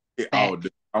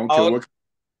I don't care what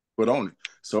put on it.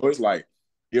 So it's like,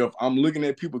 if I'm looking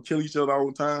at people kill each other all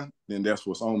the time, then that's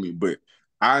what's on me. But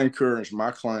I encourage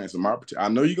my clients and I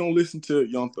know you're gonna listen to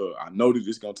Young Thug. I know that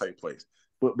it's gonna take place.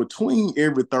 But between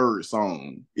every third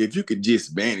song, if you could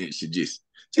just banish it, just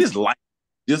light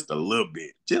just a little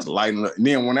bit, just lighten up. And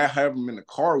then when I have them in the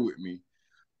car with me,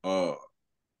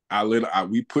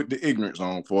 we put the ignorance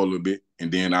on for a little bit,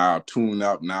 and then I'll tune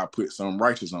out and I'll put some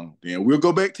righteous on. Then we'll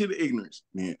go back to the ignorance.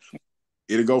 Then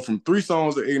it'll go from 3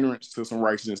 songs of ignorance to some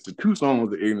righteousness to 2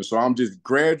 songs of ignorance. So I'm just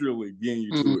gradually getting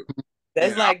you to it.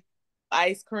 That's like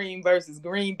ice cream versus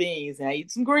green beans. I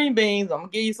eat some green beans. I'm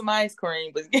gonna give you some ice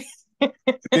cream, but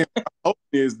then my hope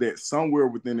is that somewhere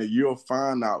within a year, you'll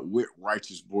find out what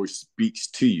righteous voice speaks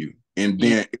to you, and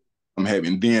then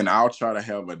then I'll try to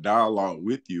have a dialogue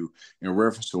with you in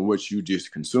reference to what you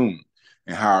just consumed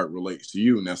and how it relates to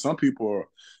you. Now, some people are,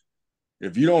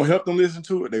 if you don't help them listen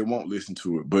to it, they won't listen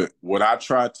to it. But what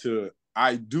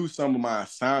I do some of my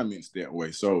assignments that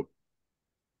way. So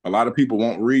a lot of people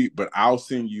won't read, but I'll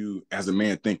send you As a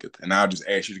Man Thinketh, and I'll just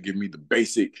ask you to give me the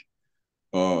basic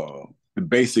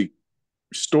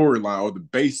storyline or the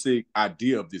basic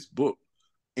idea of this book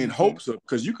in hopes of,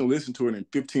 because you can listen to it in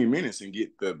 15 minutes and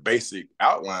get the basic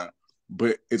outline,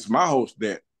 but it's my hopes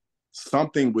that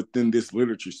something within this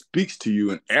literature speaks to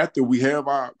you, and after we have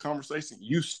our conversation,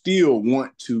 you still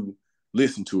want to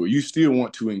listen to it. You still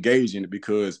want to engage in it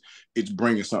because it's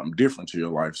bringing something different to your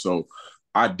life. So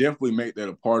I definitely make that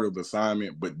a part of the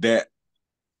assignment, but that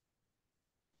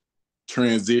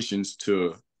transitions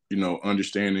to,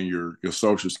 understanding your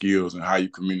social skills and how you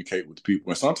communicate with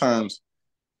people. And sometimes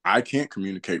I can't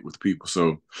communicate with people.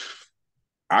 So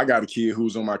I got a kid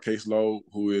who's on my caseload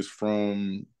who is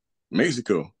from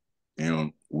Mexico.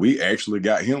 And we actually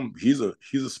got him. He's a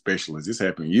specialist. This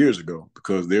happened years ago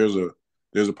because there's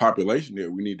a population that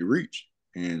we need to reach.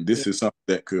 And this is something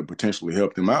that could potentially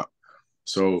help them out.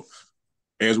 So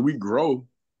as we grow,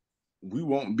 we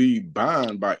won't be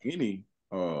bound by any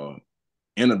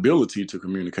inability to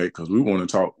communicate, because we want to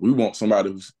talk. We want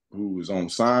somebody who is on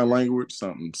sign language,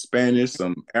 something Spanish,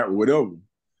 some whatever.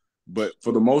 But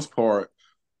for the most part,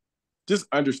 just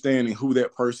understanding who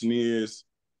that person is,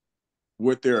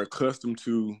 what they're accustomed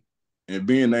to, and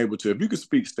being able to, if you can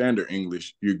speak standard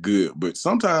English, you're good. But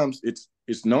sometimes it's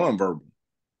nonverbal.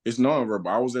 It's nonverbal.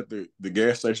 I was at the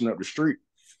gas station up the street,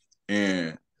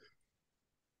 and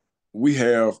we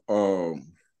have how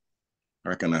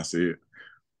can I say it?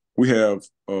 We have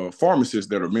pharmacists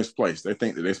that are misplaced. They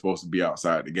think that they're supposed to be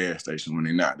outside the gas station when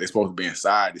they're not. They're supposed to be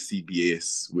inside the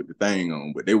CVS with the thing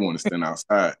on, but they want to stand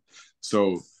outside.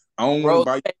 So I don't want to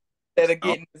buy that are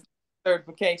getting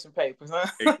certification papers,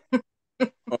 huh?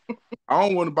 I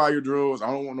don't want to buy your drugs. I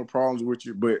don't want no problems with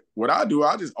you. But what I do,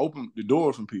 I just open the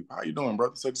door from people. How you doing,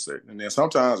 brother? Such and such. And then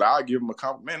sometimes I give them a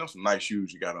compliment. Man, those some nice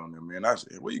shoes you got on there, man. I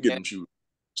say, where you get them shoes?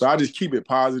 So I just keep it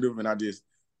positive, and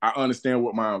I understand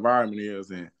what my environment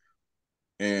is, and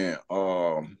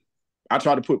I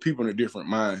try to put people in a different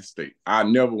mind state. I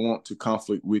never want to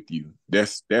conflict with you.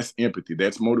 That's empathy.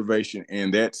 That's motivation,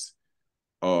 and that's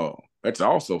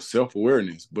also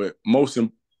self-awareness. But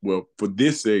for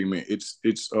this segment, it's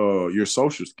your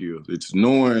social skills. It's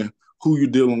knowing who you're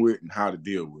dealing with and how to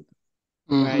deal with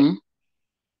it. Right.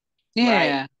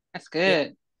 Yeah, that's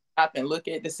good. I can look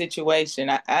at the situation.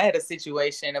 I had a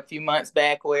situation a few months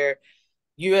back where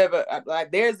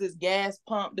there's this gas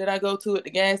pump that I go to at the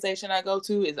gas station I go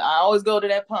to. I always go to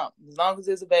that pump. As long as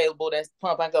it's available, that's the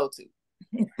pump I go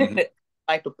to.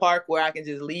 Like the park where I can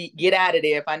just get out of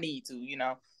there if I need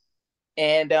to,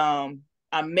 And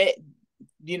I met,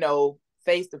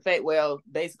 face to face,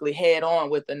 basically head on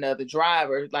with another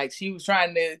driver. Like she was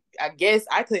trying to, I guess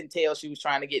I couldn't tell she was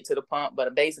trying to get to the pump,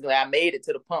 but basically I made it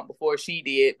to the pump before she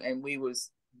did, and we was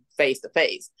face to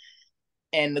face.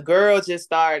 And the girl just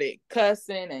started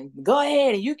cussing and go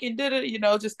ahead and you can do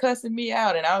it, just cussing me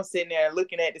out. And I was sitting there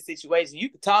looking at the situation. You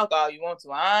can talk all you want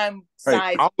to. I'm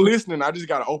listening. I just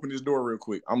got to open this door real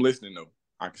quick. I'm listening though.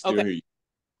 I can still hear you.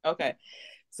 Okay.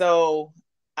 So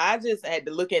I just had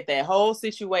to look at that whole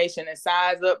situation and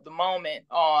size up the moment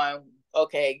on,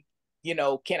 okay,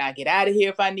 can I get out of here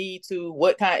if I need to?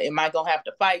 What kind, am I going to have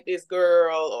to fight this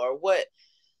girl or what?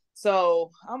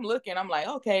 So I'm looking, I'm like,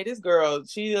 okay, this girl,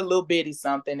 she's a little bitty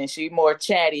something and she more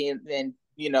chatty and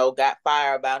got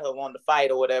fire about her wanting to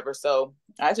fight or whatever. So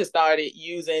I just started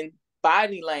using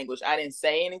body language. I didn't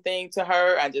say anything to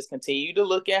her. I just continued to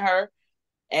look at her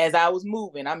as I was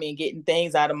moving. I mean, getting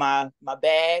things out of my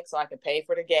bag so I can pay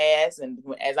for the gas. And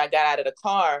as I got out of the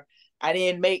car, I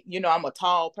didn't make, I'm a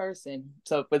tall person.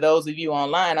 So for those of you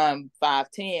online, I'm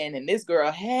 5'10", and this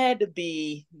girl had to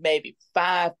be maybe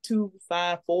 5'2",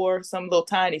 5'4", some little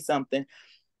tiny something.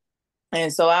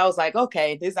 And so I was like,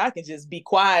 okay, I can just be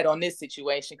quiet on this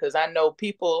situation, because I know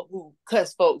people who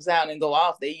cuss folks out and go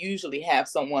off, they usually have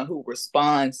someone who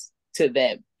responds to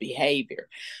that behavior.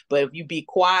 But if you be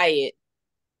quiet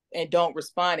and don't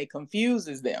respond, it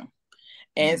confuses them.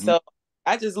 And so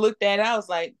I just looked at it. I was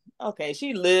like, okay,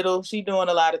 she little, she doing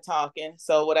a lot of talking.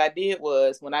 So what I did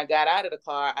was when I got out of the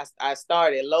car, I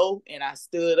started low and I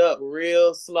stood up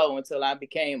real slow until I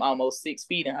became almost 6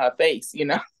 feet in her face, you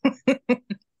know?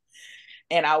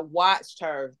 And I watched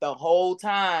her the whole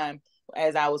time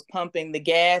as I was pumping the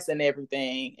gas and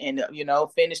everything, and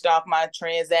finished off my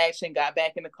transaction, got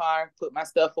back in the car, put my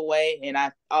stuff away, and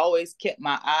I always kept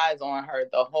my eyes on her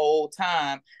the whole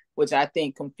time, which I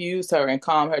think confused her and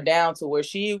calmed her down to where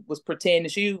she was pretending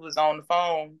she was on the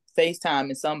phone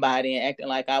FaceTiming somebody and acting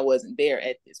like I wasn't there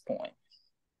at this point.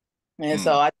 And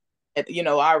so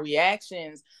our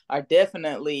reactions are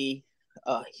definitely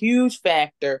a huge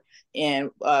factor in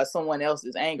someone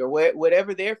else's anger.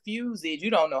 Whatever their fuse is, you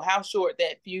don't know how short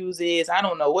that fuse is. I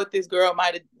don't know what this girl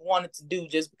might have wanted to do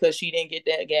just because she didn't get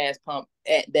that gas pump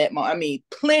at that moment. I mean,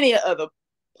 plenty of other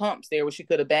pumps there where she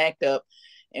could have backed up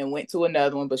and went to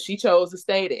another one, but she chose to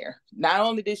stay there. Not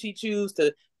only did she choose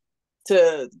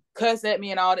to cuss at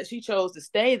me and all that, she chose to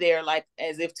stay there like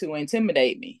as if to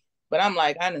intimidate me. But I'm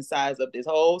like, I didn't size up this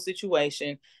whole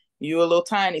situation. You a little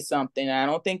tiny something. I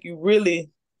don't think you really,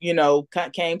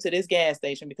 came to this gas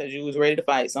station because you was ready to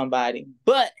fight somebody.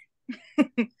 But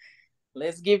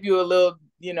let's give you a little,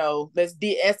 let's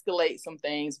de-escalate some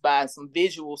things by some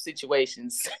visual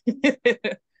situations.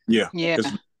 Yeah. Yeah.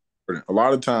 A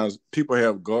lot of times people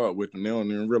have God with them. They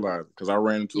don't even realize it. Because I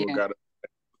ran into a guy that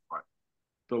like,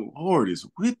 the Lord is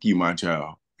with you, my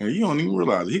child. And you don't even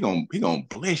realize it. He gonna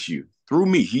bless you. Through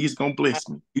me, he's gonna bless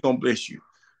me. He gonna bless you.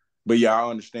 But yeah, I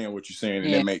understand what you're saying,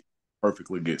 and that makes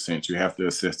perfectly good sense. You have to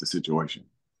assess the situation.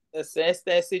 Assess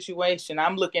that situation.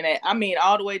 I'm looking at,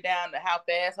 all the way down to how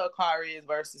fast her car is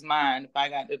versus mine. If I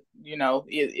got to,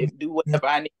 do whatever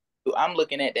I need to do, I'm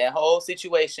looking at that whole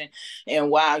situation.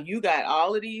 And while you got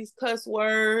all of these cuss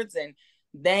words and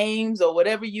names or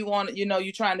whatever you want,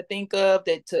 you're trying to think of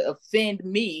that to offend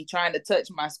me, trying to touch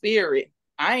my spirit,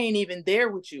 I ain't even there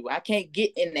with you. I can't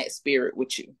get in that spirit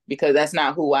with you because that's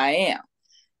not who I am.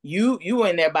 You were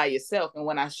in there by yourself. And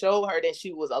when I showed her that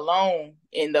she was alone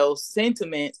in those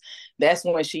sentiments, that's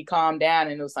when she calmed down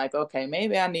and it was like, okay,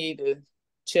 maybe I need to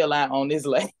chill out on this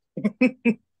leg.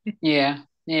 Yeah.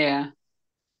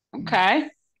 Okay.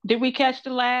 Did we catch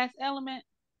the last element?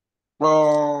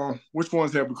 Which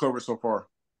ones have we covered so far?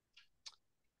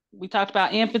 We talked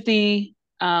about empathy.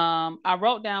 I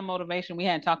wrote down motivation. We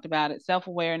hadn't talked about it.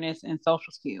 Self-awareness and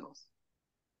social skills.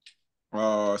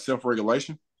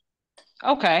 Self-regulation.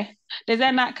 Okay. Does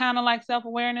that not kind of like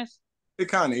self-awareness? It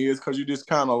kind of is because you just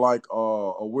kind of like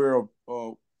aware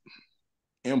of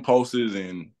impulses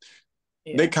and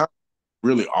they kind of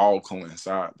really all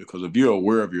coincide because if you're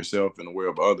aware of yourself and aware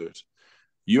of others,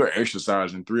 you're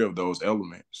exercising 3 of those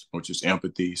elements, which is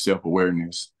empathy,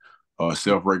 self-awareness,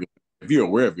 self-regulation. If you're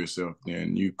aware of yourself,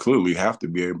 then you clearly have to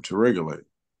be able to regulate.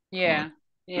 Yeah.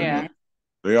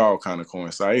 They all kind of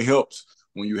coincide. It helps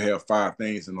when you have 5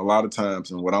 things. And a lot of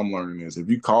times, and what I'm learning is if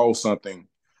you call something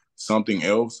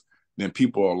else, then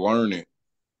people will learn it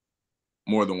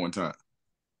more than one time.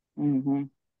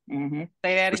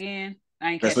 Say that again.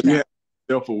 I ain't catch that. Yeah,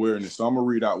 self-awareness. So I'm going to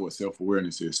read out what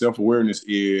self-awareness is. Self-awareness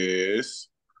is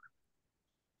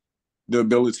the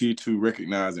ability to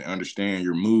recognize and understand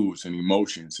your moods and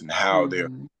emotions and how they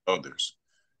affect others.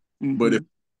 But if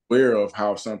you're aware of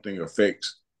how something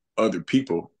affects other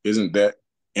people, isn't that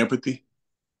empathy?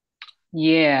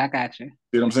 Yeah, I got you.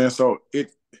 You know what I'm saying? So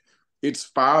it's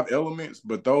 5 elements,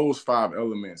 but those 5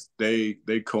 elements, they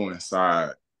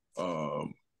coincide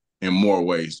in more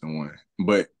ways than one.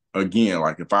 But again,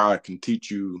 like if I can teach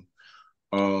you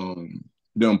the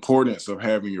importance of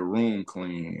having your room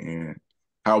clean and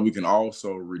how we can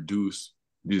also reduce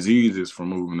diseases from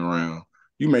moving around,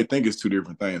 you may think it's 2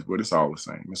 different things, but it's all the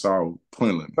same. It's all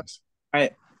cleanliness.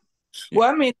 Right. Yeah. Well,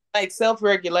 I mean, like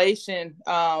self-regulation,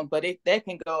 but that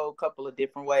can go a couple of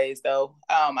different ways, though.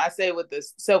 I say with the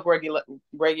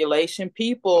self-regulation,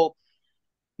 people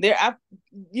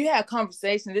you have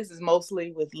conversation. This is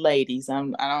mostly with ladies. I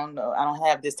don't know. I don't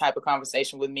have this type of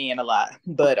conversation with men a lot,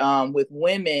 but with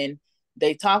women,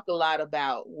 they talk a lot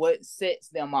about what sets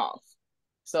them off.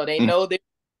 So they know they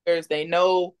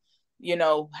know,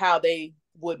 how they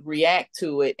would react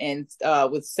to it. And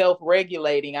with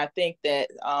self-regulating, I think that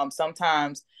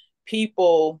sometimes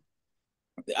people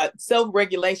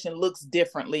self-regulation looks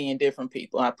differently in different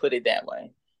people. I put it that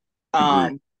way.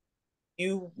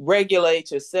 You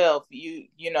regulate yourself. You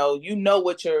know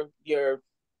what your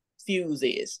fuse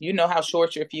is. You know how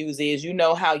short your fuse is. You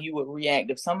know how you would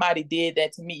react if somebody did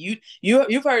that to me.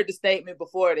 You've heard the statement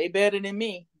before. They better than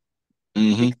me.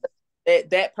 Because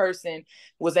that person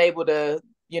was able to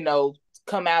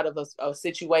come out of a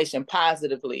situation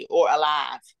positively or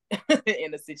alive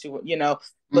in a situation, you know.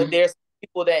 But there's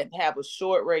people that have a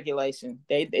short regulation.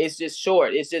 It's just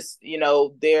short. It's just, you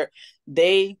know,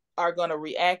 they are going to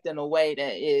react in a way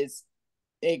that is,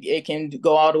 it can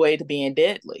go all the way to being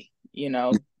deadly, you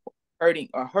know,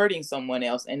 hurting someone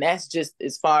else. And that's just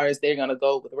as far as they're going to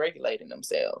go with regulating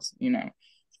themselves, you know.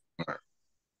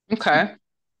 Okay.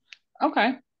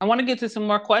 I want to get to some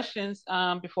more questions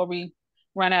before we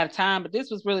run out of time, but this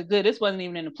was really good. This wasn't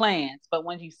even in the plans, but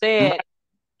when you said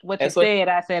I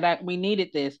said we needed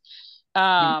this.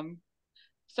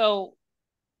 So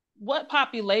what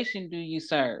population do you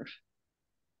serve?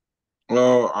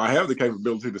 I have the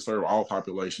capability to serve all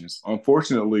populations.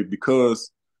 Unfortunately,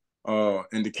 because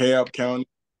in DeKalb County,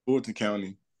 Fulton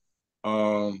County,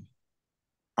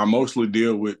 I mostly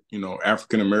deal with, you know,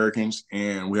 African Americans,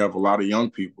 and we have a lot of young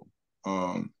people.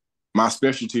 My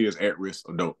specialty is at-risk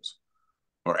adults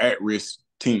or at-risk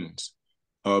teens,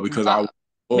 because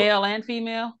male and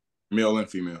female. Male and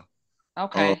female.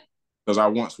 Okay. Because I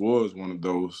once was one of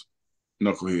those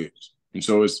knuckleheads, and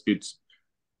so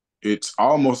it's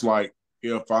almost like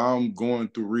if I'm going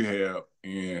through rehab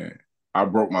and I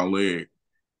broke my leg,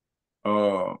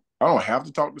 I don't have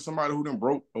to talk to somebody who done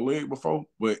broke a leg before,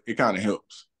 but it kind of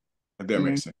helps. If that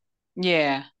makes sense.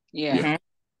 Yeah.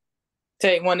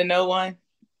 Take one to know one.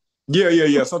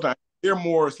 Yeah. Sometimes they're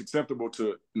more susceptible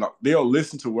to, you know, they'll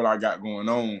listen to what I got going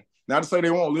on. Not to say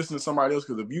they won't listen to somebody else,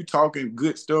 because if you talking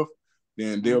good stuff,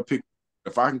 then they'll pick.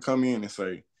 If I can come in and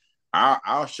say,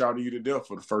 I'll shout you to death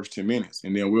for the first 10 minutes,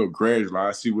 and then we'll gradually,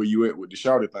 I see where you at with the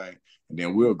shouted thing, and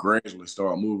then we'll gradually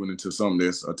start moving into something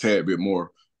that's a tad bit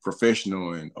more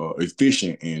professional and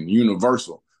efficient and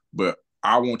universal. But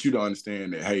I want you to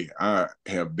understand that, hey, I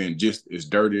have been just as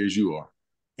dirty as you are,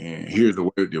 and here's the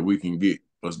way that we can get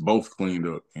us both cleaned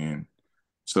up. And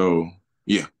so,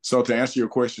 yeah. So to answer your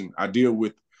question, I deal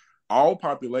with all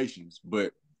populations,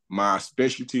 but my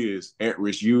specialty is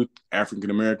at-risk youth, African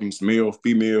Americans, male,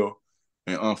 female,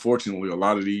 and unfortunately, a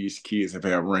lot of these kids have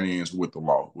had run-ins with the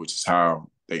law, which is how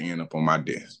they end up on my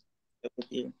desk.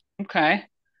 Okay.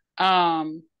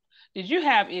 Did you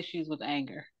have issues with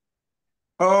anger?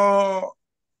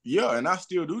 Yeah, and I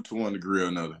still do to one degree or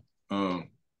another.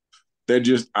 I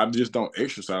just don't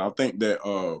exercise. I think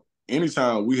that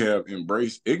anytime we have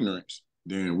embraced ignorance,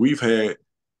 then we've had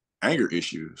anger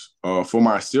issues. For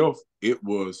myself, it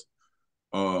was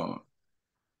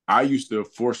I used to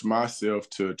force myself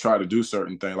to try to do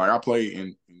certain things. Like I played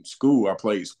in school, I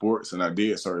played sports and I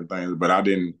did certain things, but I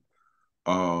didn't.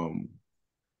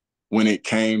 When it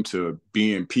came to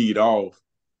being peed off,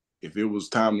 if it was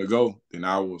time to go, then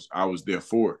I was there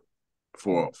for it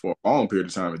for a long period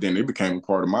of time. And then it became a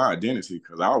part of my identity,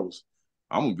 because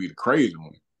I'm gonna be the crazy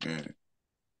one, and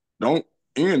don't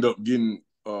end up getting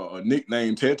a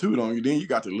nickname tattooed on you. Then you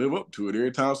got to live up to it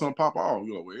every time something pop off.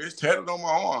 You're like, well, it's tattooed on my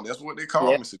arm. That's what they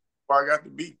call me. So that's where I got to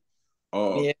be.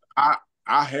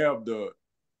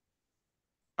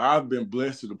 I've been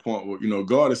blessed to the point where, you know,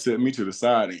 God has set me to the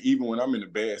side, and even when I'm in a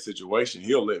bad situation,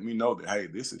 He'll let me know that, hey,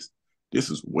 this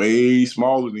is way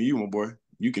smaller than you, my boy.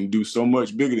 You can do so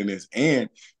much bigger than this,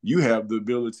 and you have the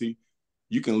ability.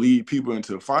 You can lead people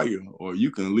into a fire, or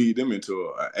you can lead them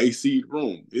into an AC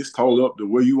room. It's totally up to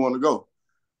where you want to go.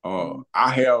 I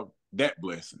have that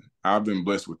blessing. I've been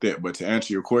blessed with that. But to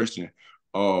answer your question,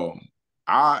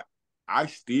 I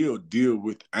still deal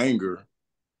with anger,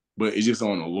 but it's just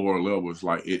on a lower level. It's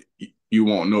like you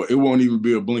won't know. It won't even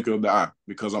be a blink of the eye,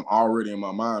 because I'm already in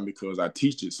my mind, because I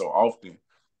teach it so often.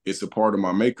 It's a part of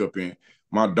my makeup. And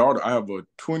my daughter, I have a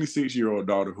 26-year-old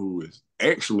daughter who is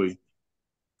actually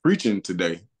preaching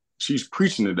today. She's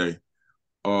preaching today.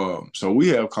 So we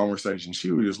have conversations.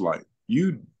 She was just like,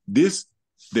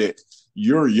 that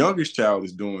your youngest child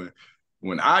is doing,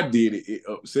 when I did it, it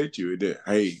upset you. That,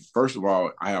 hey, first of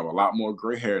all, I have a lot more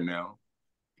gray hair now.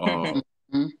 And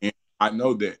I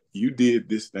know that you did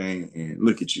this thing, and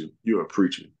look at you. You're a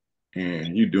preacher,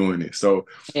 and you're doing it. So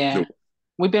yeah,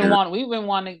 we've been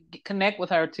wanting to connect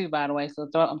with her too, by the way. So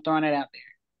I'm throwing it out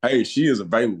there. Hey, she is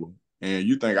available, and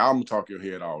you think I'm gonna talk your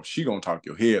head off? She gonna talk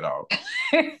your head off.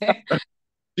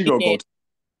 She gonna go.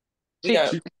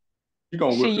 She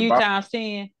gonna whip the bottom. times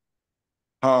 10.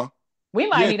 Huh? We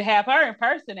might need to have her in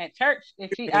person at church.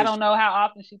 If she, I don't know how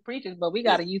often she preaches, but we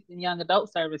got a youth and young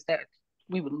adult service that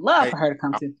we would love for her to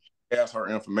come to. Pass her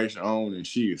information on, and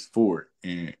she is for it,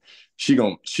 and she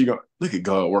gonna look at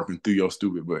God working through your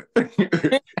stupid butt.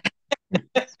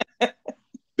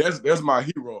 That's my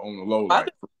hero on the low. Like,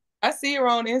 I see her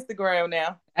on Instagram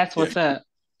now. That's what's up.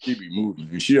 She be moving,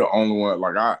 and she the only one.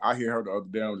 Like I hear her the other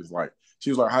day. I'm just like, she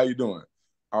was like, "How you doing?"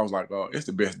 I was like, oh, it's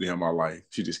the best day of my life.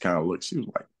 She just kind of looked. She was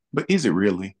like, but is it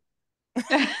really?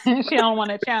 She don't want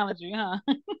to challenge you, huh?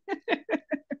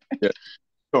 Yeah,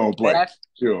 don't play. Don't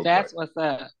play. That's what's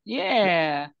up.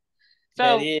 Yeah.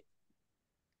 That So is.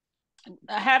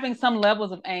 having some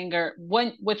levels of anger,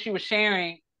 what you were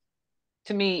sharing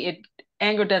to me,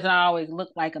 anger doesn't always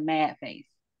look like a mad face.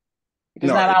 It does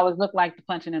No, not always look like the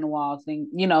punching in the walls thing,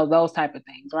 those type of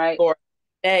things, right? For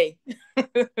day.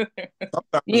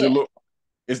 sometimes Yeah.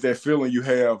 it's that feeling you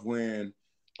have when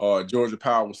Georgia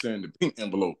Power was sending the pink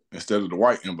envelope instead of the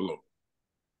white envelope.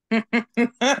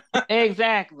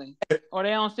 Exactly. Or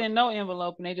they don't send no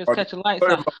envelope and they just Or cut your lights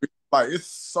off. like, it's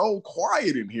so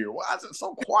quiet in here. Why is it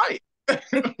so quiet?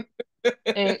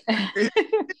 It's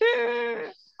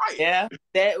quiet. Yeah,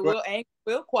 that But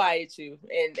will quiet you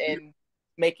and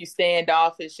make you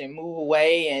standoffish and move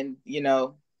away, and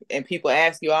and people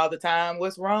ask you all the time,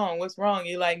 "What's wrong? What's wrong?"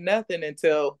 You're like nothing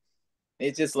until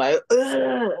it's just like,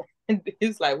 ugh.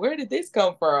 It's like, where did this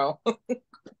come from?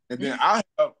 and then I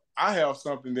have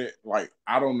something that, like,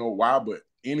 I don't know why, but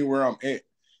anywhere I'm at,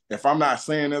 if I'm not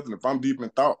saying nothing, if I'm deep in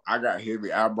thought, I got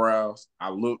heavy eyebrows. I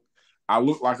look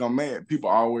like I'm mad. People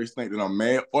always think that I'm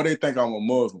mad, or they think I'm a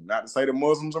Muslim. Not to say that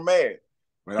Muslims are mad,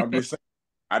 but I'm just saying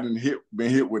I been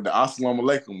hit with the Assalamu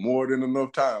alaikum more than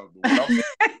enough times. But when I'm saying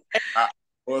I'm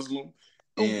Muslim,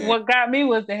 and What got me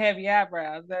was the heavy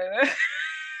eyebrows.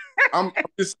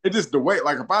 it's just the way.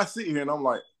 Like, if I sit here and I'm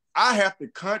like, I have to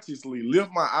consciously lift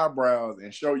my eyebrows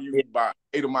and show you by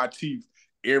 8 of my teeth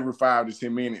every 5 to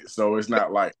 10 minutes. So it's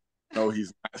not like, no,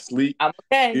 he's not asleep. I'm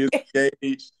okay. He's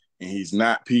engaged and he's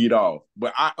not peed off.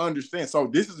 But I understand. So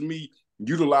this is me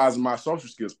utilizing my social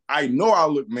skills. I know I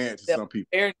look mad to some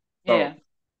people. So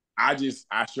I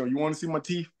show, you want to see my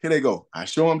teeth? Here they go. I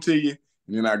show them to you.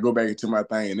 And then I go back into my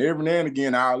thing. And every now and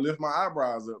again, I'll lift my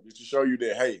eyebrows up just to show you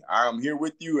that, hey, I'm here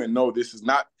with you. And no, this is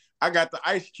not, I got the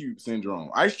Ice Cube syndrome.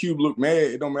 Ice Cube look mad.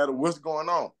 It don't matter what's going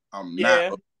on. I'm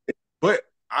not upset. But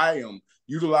I am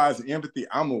utilizing empathy.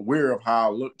 I'm aware of how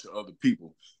I look to other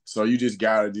people. So you just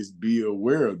got to just be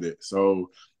aware of that.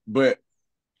 So, but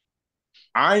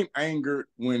I'm angered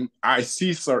when I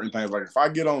see certain things. Like, if I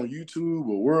get on YouTube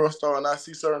or World Star and I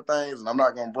see certain things and I'm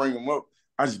not going to bring them up,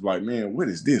 I just be like, man, what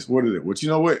is this? What is it? But you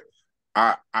know what?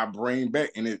 I bring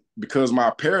back, and it, because my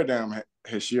paradigm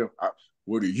has shifted.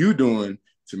 What are you doing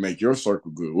to make your circle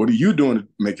good? What are you doing to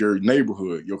make your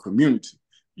neighborhood, your community,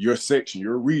 your section,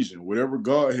 your region, whatever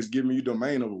God has given you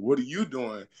domain over? What are you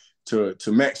doing to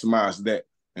maximize that?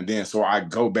 And then so I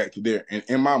go back to there, and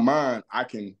in my mind, I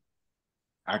can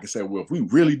say, well, if we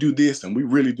really do this and we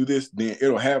really do this, then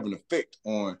it'll have an effect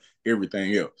on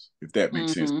everything else, if that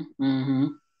makes sense. Mm-hmm.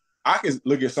 I can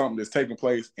look at something that's taking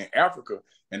place in Africa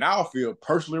and I'll feel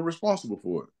personally responsible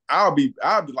for it. I'll be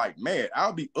like mad.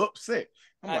 I'll be upset.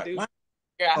 I do.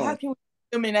 Yeah, how can we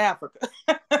them in Africa?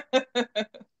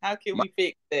 How can we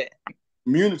fix that?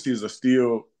 Communities are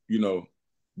still,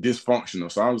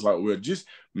 dysfunctional. So I was like, well, just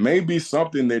maybe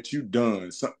something that you've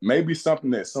done, maybe something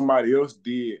that somebody else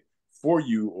did for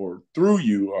you or through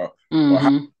you, or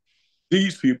how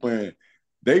these people, and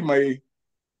they may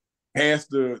pass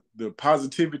the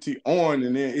positivity on,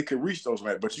 and then it could reach those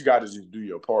men. But you got to just do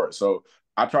your part. So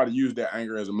I try to use that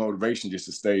anger as a motivation just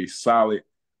to stay solid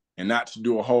and not to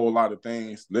do a whole lot of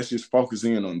things. Let's just focus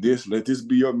in on this. Let this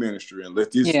be your ministry, and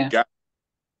let this guy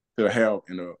to have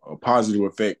a positive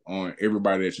effect on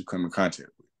everybody that you come in contact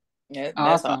with. Yeah,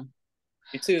 that's awesome.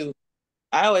 Too.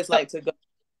 I always like to go to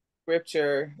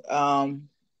scripture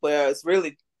where it's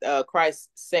really Christ's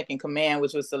second command,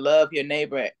 which was to love your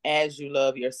neighbor as you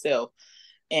love yourself.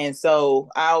 And so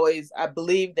I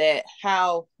believe that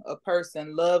how a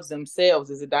person loves themselves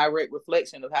is a direct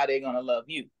reflection of how they're going to love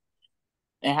you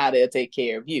and how they'll take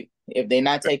care of you. If they're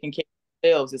not taking care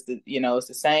of themselves, it's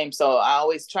the same. So I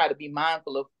always try to be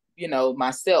mindful of,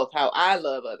 myself, how I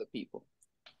love other people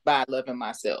by loving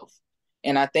myself.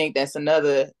 And I think that's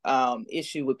another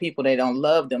issue with people. They don't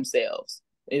love themselves.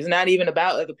 It's not even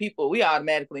about other people. We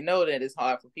automatically know that it's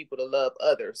hard for people to love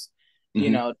others.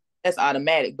 Mm-hmm. That's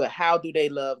automatic. But how do they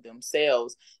love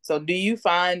themselves? So do you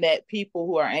find that people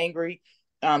who are angry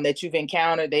that you've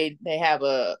encountered, they have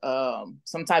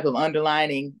some type of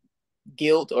underlying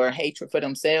guilt or hatred for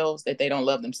themselves, that they don't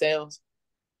love themselves?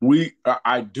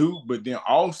 I do, but then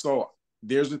also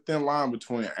there's a thin line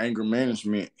between anger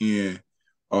management and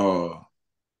a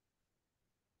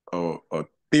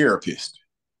therapist.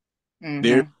 Mm-hmm.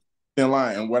 There's a thin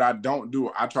line, and what I don't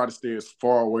do, I try to stay as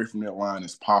far away from that line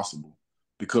as possible,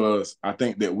 because I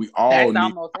think that we all That's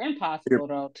almost impossible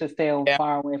though, to stay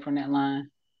far away from that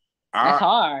line. That's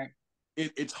hard.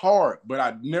 It's hard, but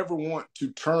I never want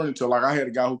to turn into, like, I had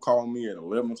a guy who called me at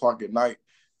 11 o'clock at night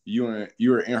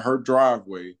you're in her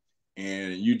driveway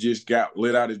and you just got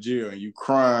let out of jail and you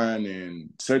crying and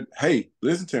said, hey,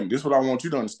 listen to me. This is what I want you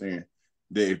to understand.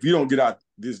 That if you don't get out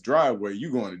this driveway,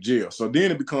 you're going to jail. So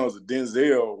then it becomes a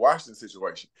Denzel Washington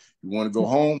situation. You want to go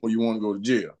home or you want to go to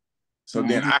jail. So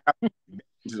then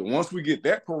once we get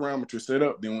that parameter set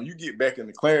up, then when you get back in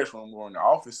the classroom or in the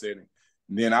office setting,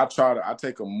 then I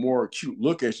take a more acute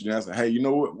look at you and I say, hey, you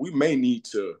know what? We may need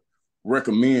to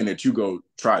recommend that you go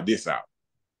try this out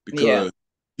because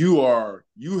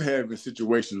you having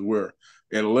situations where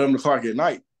at 11 o'clock at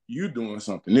night, you're doing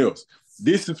something else.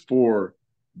 This is for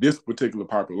this particular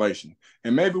population.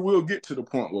 And maybe we'll get to the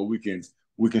point where we can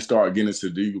start getting into,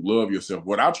 do you love yourself?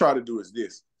 What I try to do is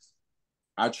this.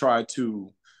 I try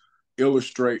to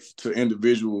illustrate to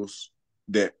individuals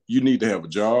that you need to have a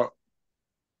job,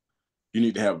 you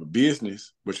need to have a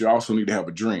business, but you also need to have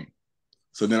a dream.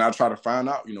 So then I try to find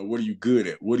out, what are you good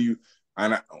at?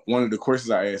 One of the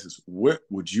questions I ask is, what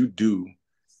would you do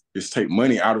is take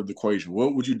money out of the equation?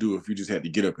 What would you do if you just had to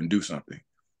get up and do something?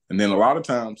 And then a lot of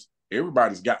times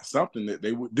everybody's got something that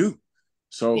they would do.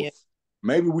 So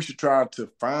maybe we should try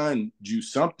to find you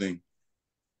something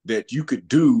that you could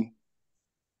do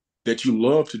that you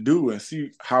love to do and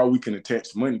see how we can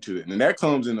attach money to it. And that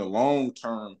comes in the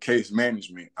long-term case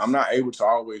management. I'm not able to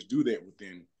always do that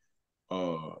within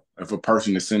if a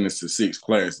person is sentenced to 6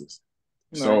 classes.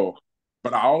 Right. So,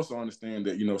 but I also understand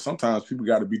that, sometimes people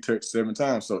got to be touched 7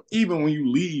 times. So even when you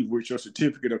leave with your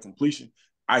certificate of completion,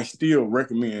 I still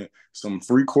recommend some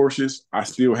free courses. I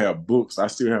still have books. I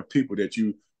still have people that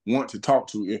you want to talk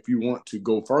to if you want to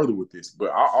go further with this.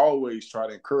 But I always try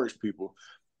to encourage people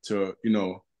to,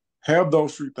 have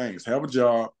those 3 things: have a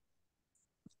job,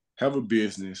 have a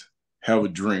business, have a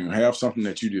dream, have something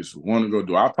that you just want to go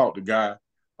do. I talked to a guy,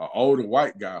 an older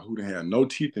white guy who didn't have no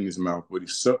teeth in his mouth, but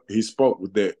he spoke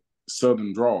with that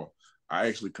Southern drawl. I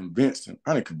actually convinced him.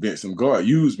 I didn't convince him. God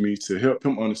used me to help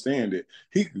him understand that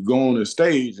he could go on the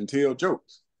stage and tell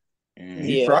jokes. And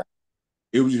he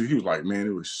was like, man,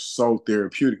 it was so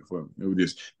therapeutic for me. It was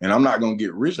just, and I'm not gonna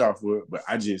get rich off of it, but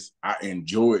I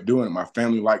enjoyed doing it. My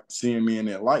family liked seeing me in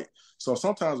that light. So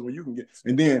sometimes when you can get,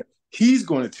 and then he's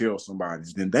going to tell somebody,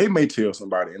 then they may tell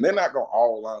somebody, and they're not gonna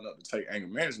all line up to take anger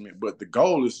management. But the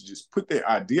goal is to just put that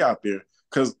idea out there,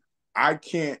 because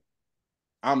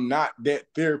I'm not that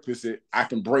therapist that I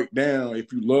can break down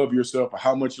if you love yourself or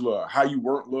how much you love, how you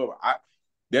work love.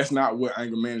 That's not what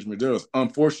anger management does,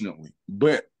 unfortunately.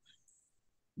 But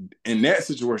in that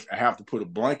situation, I have to put a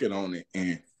blanket on it,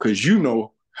 and because you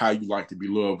know how you like to be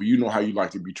loved, you know how you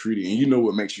like to be treated, and you know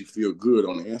what makes you feel good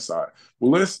on the inside.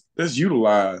 Well, let's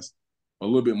utilize a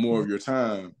little bit more of your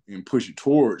time and push it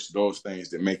towards those things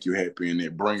that make you happy and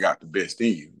that bring out the best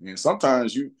in you. And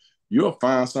sometimes you'll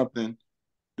find something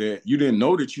that you didn't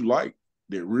know that you like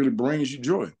that really brings you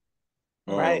joy.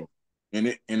 Right. And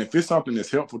if it's something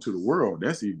that's helpful to the world,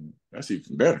 that's even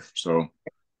better. So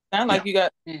sound like you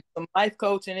got some life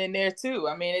coaching in there too.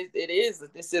 I mean,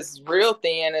 it's just real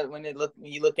thin when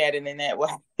you look at it in that way.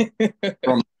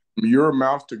 From your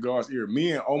mouth to God's ear.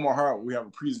 Me and Omar Hart, we have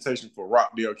a presentation for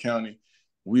Rockdale County.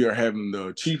 We are having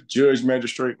the chief judge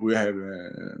magistrate. We're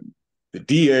having the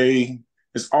DA.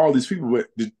 It's all these people, but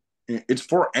it's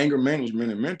for anger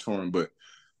management and mentoring. But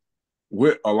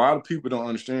what a lot of people don't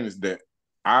understand is that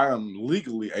I am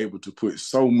legally able to put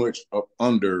so much up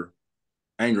under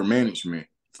anger management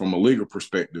from a legal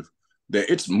perspective that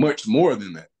it's much more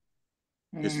than that.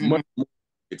 Mm-hmm. It's much more.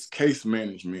 It's case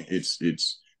management. It's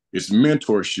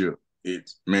mentorship.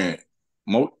 It's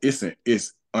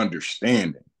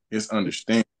understanding. It's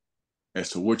understanding as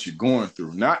to what you're going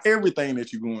through. Not everything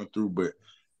that you're going through, but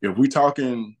if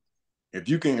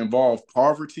you can involve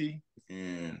poverty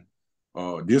and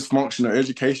dysfunctional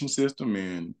education system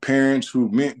and parents who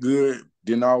meant good,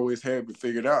 didn't always have it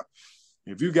figured out.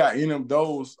 If you got any of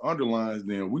those underlines,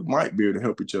 then we might be able to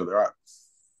help each other out.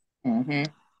 Mm-hmm.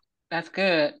 That's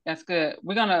good. That's good.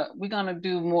 We're gonna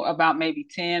do more, about maybe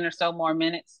 10 or so more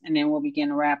minutes, and then we'll begin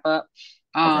to wrap up.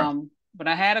 Okay. But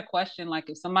I had a question, like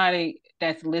if somebody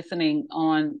that's listening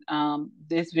on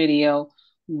this video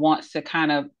wants to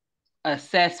kind of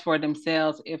assess for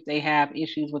themselves if they have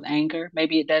issues with anger,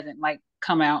 maybe it doesn't like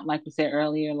come out like we said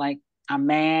earlier, like I'm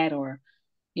mad, or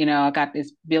I got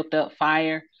this built up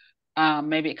fire.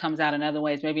 Maybe it comes out in other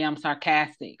ways. Maybe I'm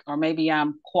sarcastic, or maybe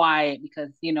I'm quiet because,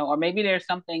 or maybe there's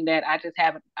something that I just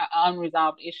have an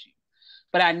unresolved issue.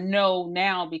 But I know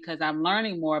now, because I'm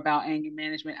learning more about anger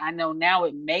management, I know now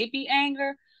it may be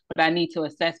anger, but I need to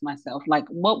assess myself. Like,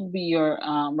 what would be your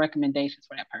recommendations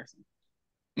for that person?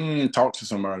 Talk to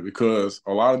somebody, because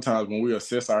a lot of times when we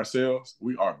assess ourselves,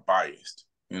 we are biased.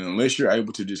 And unless you're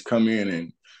able to just come in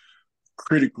and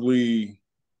critically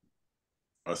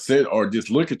assess or just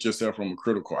look at yourself from a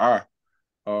critical eye,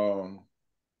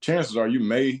 chances are you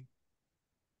may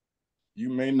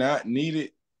not need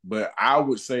it, but I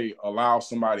would say allow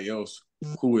somebody else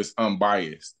who is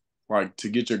unbiased. Like, to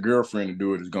get your girlfriend to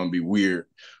do it is going to be weird,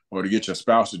 or to get your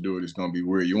spouse to do it is going to be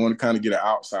weird. You want to kind of get an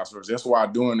outside source. That's why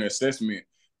during the assessment,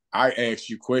 I ask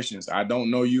you questions. I don't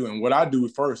know you, and what I do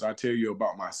first, I tell you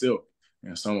about myself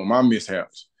and some of my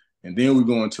mishaps, and then we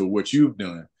go into what you've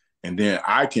done, and then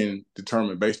I can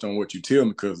determine based on what you tell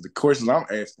me, because the questions I'm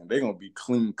asking, they're going to be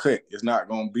clean cut. It's not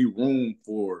going to be room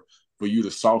for you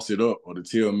to sauce it up or to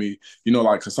tell me,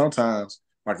 like, because sometimes,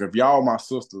 like, if y'all my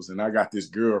sisters and I got this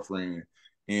girlfriend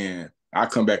and I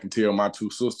come back and tell my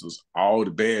two sisters all the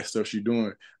bad stuff she's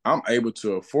doing, I'm able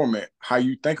to format how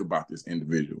you think about this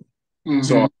individual. Mm-hmm.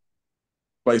 So,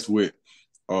 place with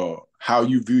how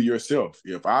you view yourself.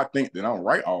 If I think that I'm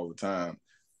right all the time,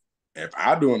 if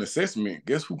I do an assessment,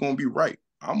 guess who's going to be right?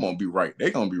 I'm going to be right.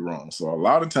 They're going to be wrong. So a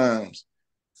lot of times,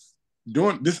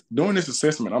 doing this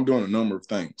assessment, I'm doing a number of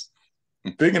things.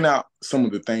 I'm figuring out some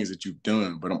of the things that you've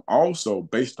done, but I'm also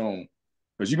based on,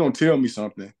 because you're going to tell me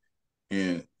something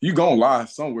and you're going to lie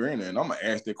somewhere in there, and I'm going to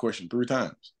ask that question 3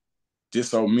 times just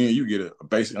so me and you get a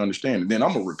basic understanding. Then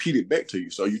I'm going to repeat it back to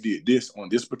you. So you did this on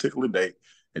this particular day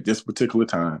at this particular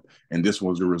time, and this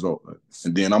was the result.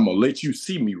 And then I'm going to let you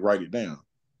see me write it down.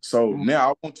 So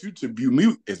now I want you to view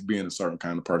me as being a certain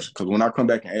kind of person, because when I come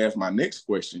back and ask my next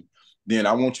question, then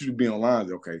I want you to be on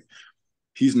line. Okay,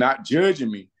 he's not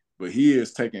judging me, but he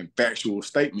is taking factual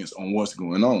statements on what's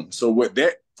going on. So what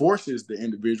that forces the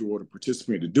individual or the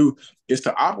participant to do is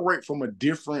to operate from a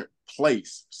different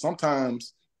place.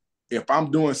 Sometimes if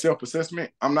I'm doing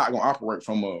self-assessment, I'm not going to operate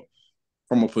from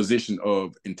a position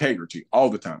of integrity all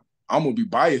the time. I'm going to be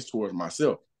biased towards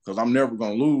myself because I'm never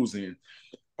going to lose. And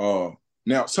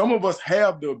now some of us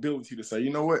have the ability to say,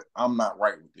 you know what, I'm not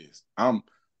right with this.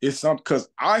 It's something, because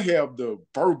I have the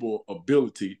verbal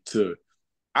ability to,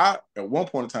 at one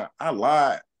point in time, I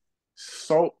lied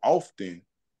so often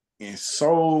and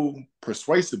so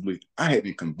persuasively, I had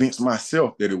to convince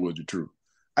myself that it was the truth.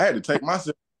 I had to take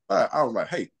myself aside. I was like,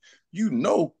 hey, you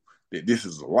know that this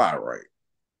is a lie, right?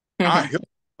 I helped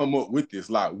come up with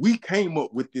this lie. We came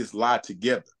up with this lie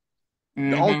together.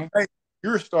 The only thing,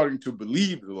 you're starting to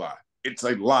believe the lie. It's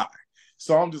a lie.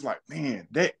 So I'm just like, man,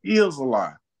 that is a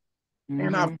lie.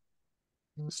 And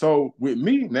so with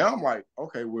me now, I'm like,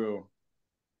 okay, well,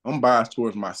 I'm biased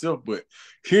towards myself, but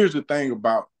here's the thing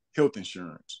about health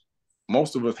insurance.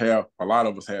 A lot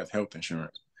of us have health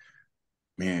insurance.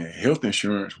 Man, health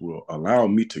insurance will allow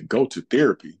me to go to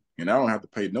therapy and I don't have to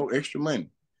pay no extra money.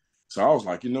 So I was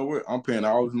like, you know what? I'm paying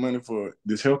all this money for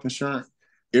this health insurance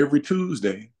every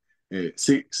Tuesday at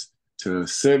 6 to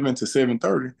 7 to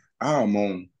 7:30. I'm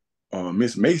on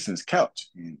Miss Mason's couch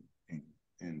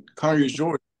in Conyers,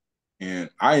 Georgia. And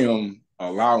I am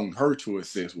allowing her to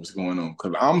assess what's going on,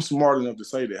 because I'm smart enough to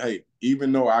say that, hey,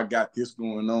 even though I got this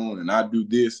going on and I do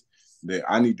this, that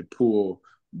I need to pull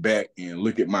back and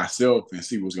look at myself and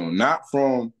see what's going on. Not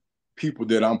from people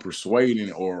that I'm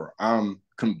persuading or I'm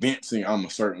convincing I'm a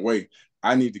certain way.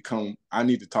 I need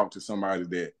to talk to somebody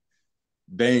that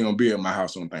they ain't gonna be at my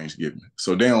house on Thanksgiving.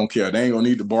 So they don't care. They ain't gonna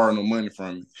need to borrow no money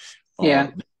from me.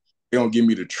 They don't give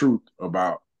me the truth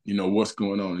about what's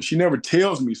going on. And she never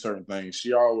tells me certain things.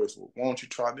 She always, well, why don't you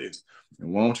try this?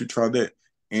 And why don't you try that?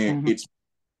 And it's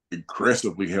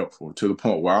aggressively helpful to the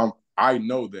point where I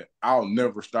know that I'll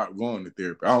never stop going to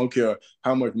therapy. I don't care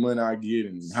how much money I get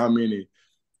and how many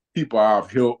people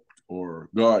I've helped or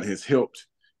God has helped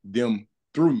them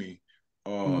through me.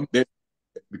 That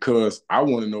because I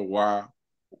want to know why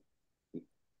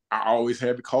I always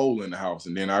have the coal in the house,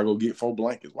 and then I go get 4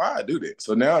 blankets. Why I do that?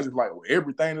 So now it's just like,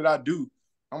 everything that I do,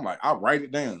 I'm like, I write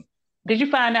it down. Did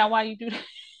you find out why you do that?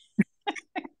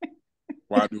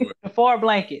 Why I do it? The 4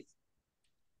 blankets.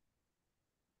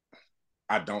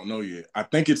 I don't know yet. I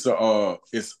think it's a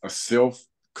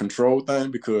self-control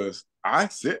thing, because I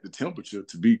set the temperature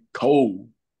to be cold,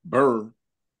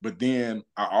 but then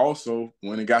I also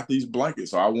went and got these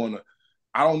blankets. So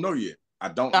I don't know yet. I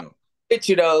don't know. With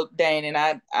you though, Dane, and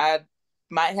I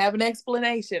might have an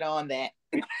explanation on that.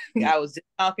 I was just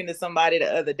talking to somebody the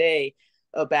other day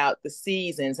about the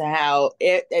seasons, how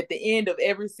at the end of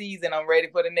every season, I'm ready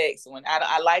for the next one.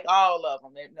 I like all of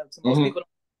them. Most people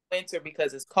don't winter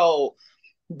because it's cold.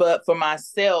 But for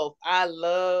myself, I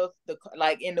love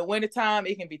like in the wintertime,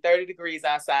 it can be 30 degrees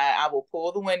outside. I will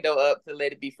pull the window up to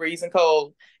let it be freezing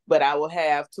cold, but I will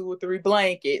have 2 or 3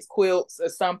 blankets, quilts, or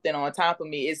something on top of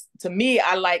me. To me,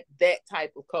 I like that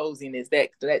type of coziness, that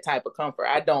type of comfort.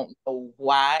 I don't know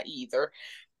why either,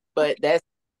 but that's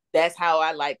that's how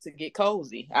I like to get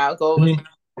cozy. I'll go and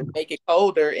make it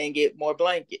colder and get more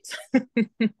blankets.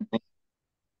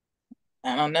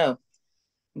 I don't know.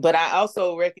 But I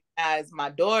also recognize my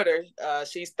daughter,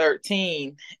 she's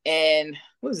 13, and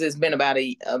what has this been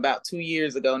about 2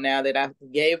 years ago now that I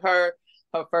gave her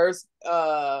her first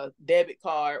debit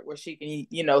card where she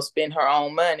can, spend her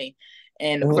own money.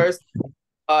 And the first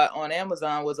on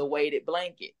Amazon was a weighted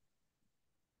blanket.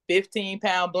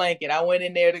 15-pound blanket. I went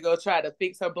in there to go try to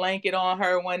fix her blanket on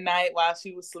her one night while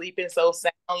she was sleeping so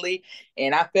soundly.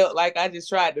 And I felt like I just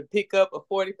tried to pick up a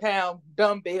 40-pound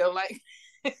dumbbell. Like,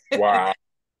 wow.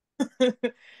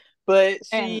 But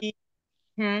And, she,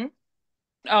 oh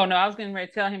no, I was getting ready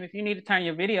to tell him if you need to turn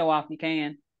your video off, you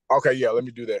can. Okay, yeah, let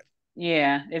me do that.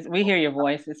 Yeah, we hear your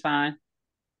voice. It's fine.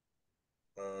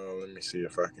 Let me see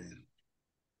if I can.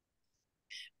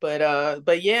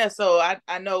 But yeah, so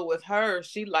I know with her,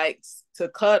 she likes to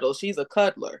cuddle. She's a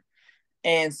cuddler.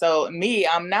 And so me,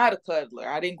 I'm not a cuddler.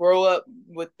 I didn't grow up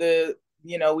with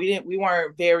we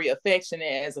weren't very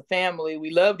affectionate as a family.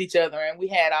 We loved each other and we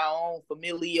had our own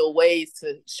familial ways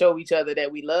to show each other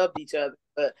that we loved each other.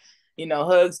 But,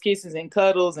 hugs, kisses, and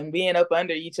cuddles and being up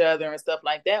under each other and stuff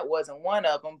like that wasn't one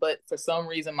of them. But for some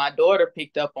reason, my daughter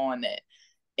picked up on that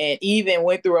and even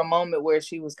went through a moment where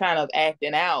she was kind of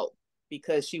acting out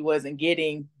because she wasn't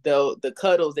getting the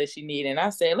cuddles that she needed. And I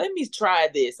said, let me try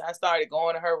this. I started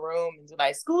going to her room and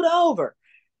like, scoot over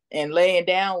and laying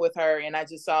down with her. And I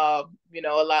just saw,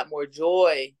 a lot more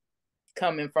joy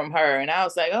coming from her. And I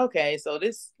was like, okay, so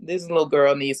this little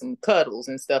girl needs some cuddles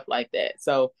and stuff like that.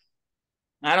 So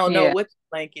I don't know what the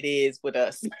blanket is with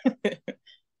us.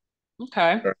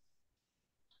 Okay.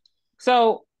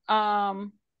 So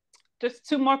just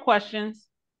two more questions.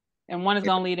 And one is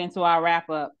going to lead into our wrap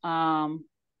up.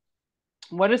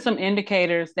 What are some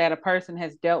indicators that a person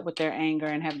has dealt with their anger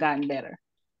and have gotten better?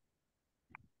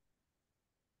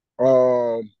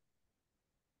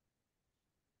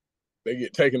 They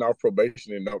get taken off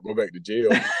probation and don't go back to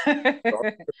jail.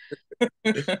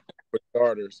 For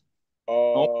starters,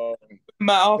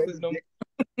 my office.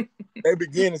 They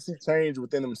begin to see change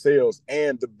within themselves,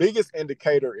 and the biggest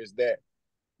indicator is that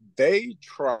they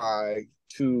try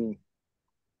to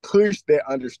push that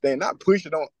understand, not push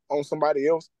it on somebody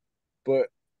else, but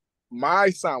my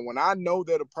sign when I know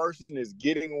that a person is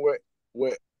getting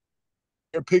what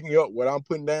they're picking up, what I'm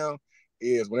putting down,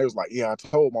 is when it was like, yeah, I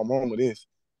told my mama this,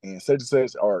 and such and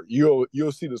such, or you'll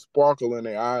see the sparkle in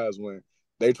their eyes when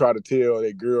they try to tell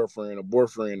their girlfriend or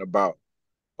boyfriend about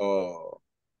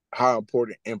how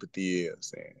important empathy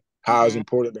is and how it's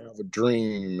important to have a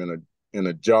dream and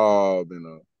a job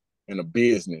and a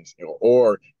business,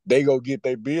 or they go get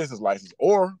their business license,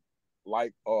 or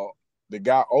like the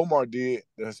guy Omar did,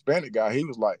 the Hispanic guy, he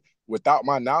was like, without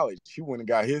my knowledge, he went and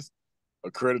got his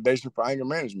accreditation for anger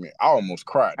management. I almost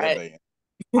cried that day.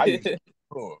 I used to,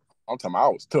 I'm talking about I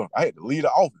was tough. I had to leave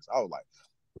the office. I was like,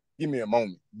 give me a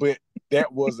moment. But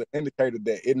that was an indicator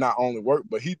that it not only worked,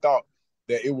 but he thought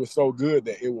that it was so good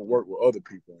that it would work with other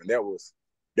people. And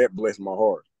that blessed my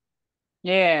heart.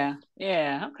 Yeah.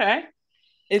 Okay.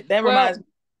 That reminds me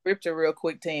of scripture real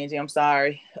quick, Tangi. I'm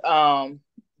sorry.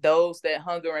 Those that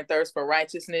hunger and thirst for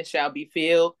righteousness shall be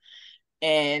filled.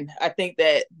 And I think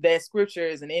that scripture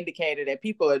is an indicator that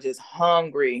people are just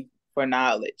hungry for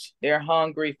knowledge. They're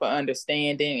hungry for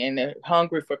understanding and they're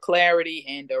hungry for clarity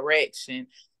and direction.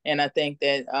 And I think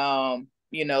that,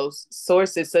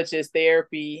 sources such as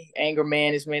therapy, anger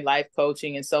management, life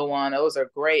coaching, and so on, those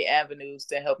are great avenues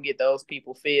to help get those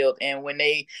people filled. And when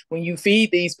you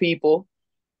feed these people,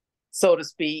 so to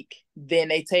speak, then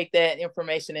they take that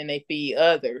information and they feed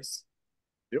others.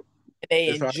 Yep. They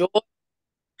enjoy.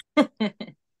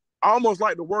 Almost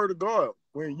like the word of God.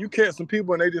 When you catch some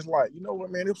people and they just like, you know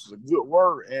what, man, this was a good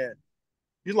word. And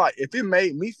you're like, if it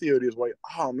made me feel this way,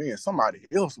 oh man, somebody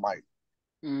else might.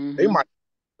 They might.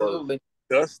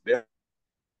 That's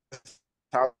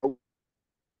how.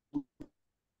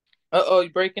 You're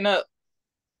breaking up.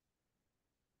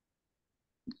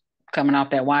 Coming off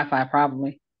that Wi-Fi,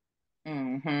 probably.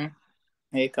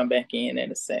 He'll come back in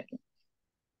a second.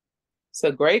 It's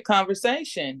a great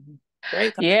conversation.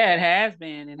 Yeah, it has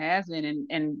been.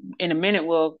 And in a minute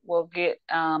we'll get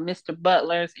Mr.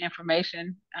 Butler's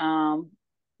information.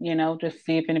 Just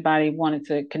see if anybody wanted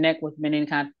to connect with him in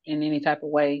any type of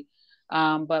way.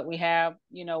 But we have,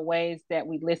 ways that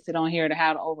we listed on here to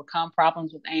how to overcome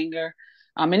problems with anger.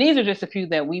 And these are just a few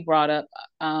that we brought up.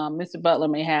 Mr. Butler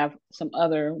may have some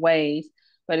other ways,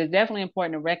 but it's definitely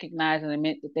important to recognize and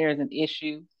admit that there is an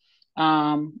issue.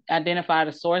 Identify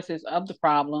the sources of the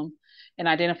problem and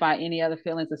identify any other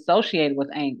feelings associated with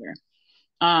anger.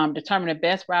 Determine the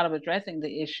best route of addressing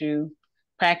the issue.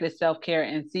 practice self-care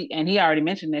and he already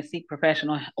mentioned that, seek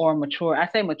professional or mature. I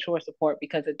say mature support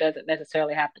because it doesn't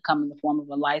necessarily have to come in the form of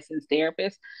a licensed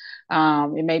therapist.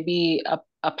 It may be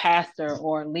a pastor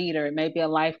or a leader. It may be a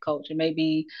life coach. It may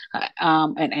be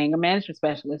an anger management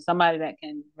specialist, somebody that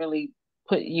can really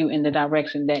put you in the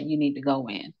direction that you need to go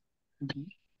in. Mm-hmm.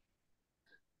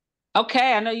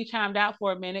 Okay, I know you chimed out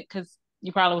for a minute because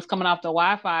you probably was coming off the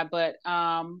Wi-Fi, but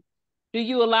do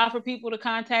you allow for people to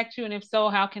contact you? And if so,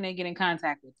 how can they get in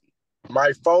contact with you?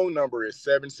 My phone number is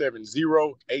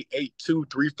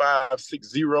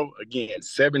 770-882-3560. Again,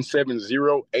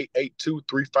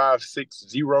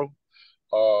 770-882-3560.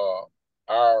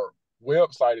 Our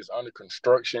website is under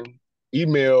construction.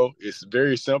 Email is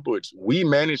very simple. It's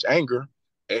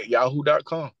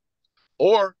wemanageanger@yahoo.com.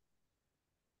 Or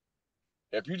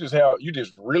if you just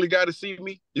really got to see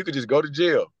me, you could just go to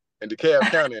jail in DeKalb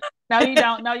County. No, you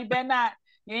don't. No, you better not.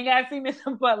 You ain't got to see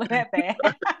Mr. Butler that bad.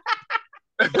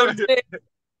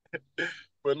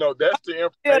 But no, that's the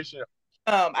information.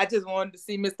 I just wanted to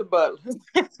see Mr. Butler.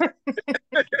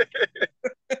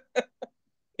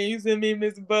 Can you send me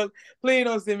Mr. Butler? Please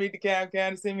don't send me to DeKalb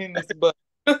County. Send me Mr. Butler.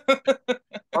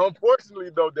 Unfortunately,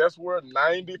 though, that's where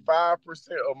 95%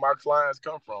 of my clients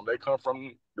come from. They come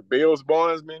from the Bills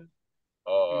bondsmen.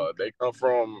 They come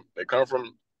from. I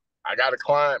got a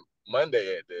client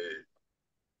Monday at the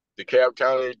DeKalb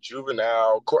County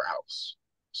Juvenile Courthouse.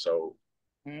 So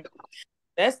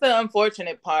that's the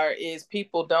unfortunate part, is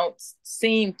people don't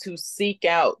seem to seek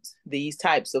out these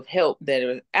types of help that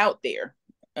are out there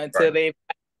until they've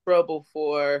got trouble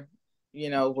for,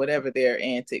 whatever their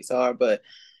antics are. But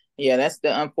yeah, that's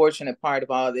the unfortunate part of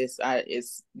all this.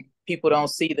 Is people don't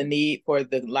see the need for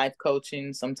the life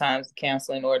coaching, sometimes the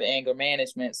counseling or the anger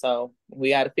management. So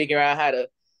we got to figure out how to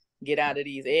get out of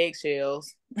these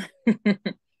eggshells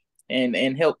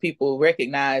and help people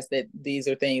recognize that these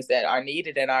are things that are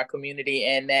needed in our community,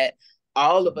 and that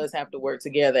all of us have to work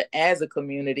together as a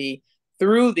community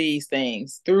through these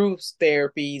things, through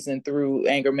therapies and through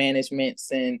anger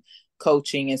managements and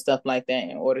coaching and stuff like that,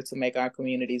 in order to make our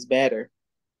communities better.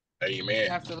 Amen.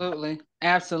 Absolutely.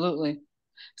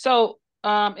 So,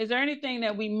 is there anything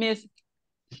that we missed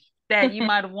that you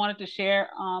might have wanted to share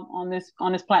on this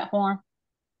platform?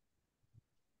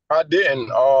 I didn't.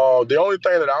 The only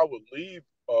thing that I would leave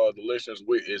the listeners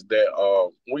with is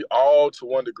that we all, to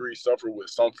one degree, suffer with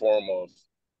some form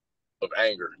of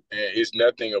anger, and it's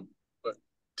nothing in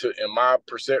my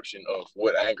perception of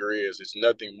what anger is, it's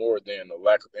nothing more than a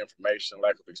lack of information,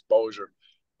 lack of exposure,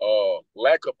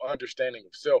 lack of understanding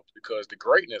of self, because the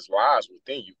greatness lies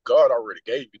within you. God already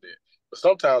gave you that. But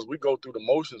sometimes we go through the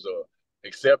motions of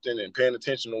accepting and paying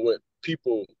attention to what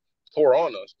people pour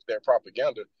on us, their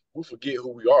propaganda. We forget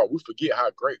who we are. We forget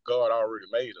how great God already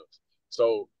made us.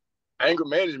 So anger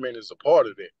management is a part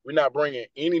of that. We're not bringing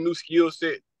any new skill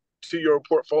set to your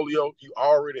portfolio. You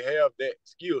already have that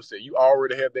skill set. You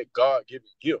already have that God-given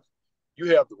gift.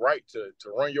 You have the right to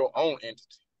run your own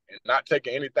entity and not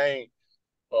taking anything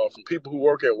from people who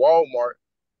work at Walmart,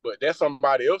 but that's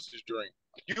somebody else's dream.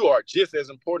 You are just as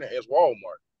important as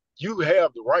Walmart. You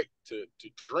have the right to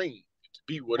dream, to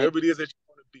be whatever it is that you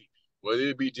want to be, whether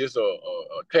it be just a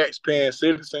tax-paying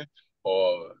citizen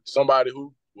or somebody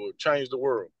who will change the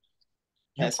world.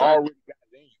 You've already got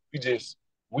it in you.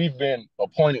 We've been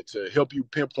appointed to help you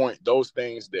pinpoint those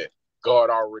things that God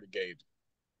already gave you.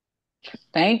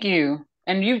 Thank you.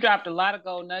 And you've dropped a lot of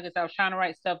gold nuggets. I was trying to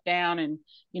write stuff down, and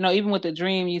even with the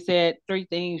dream, you said 3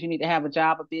 things: you need to have a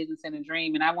job, a business, and a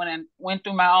dream. And I went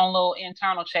through my own little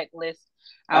internal checklist.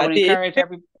 I would encourage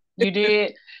you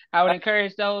did. I would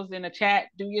encourage those in the chat,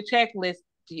 do your checklist.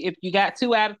 If you got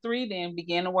 2 out of 3, then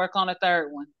begin to work on the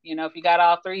 3rd one. If you got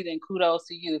all 3, then kudos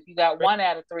to you. If you got 1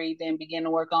 out of 3, then begin to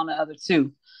work on the other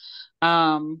 2.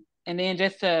 And then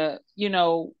just to,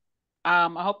 I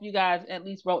hope you guys at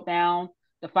least wrote down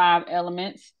the 5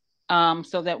 elements,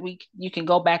 so that you can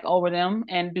go back over them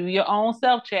and do your own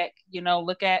self check.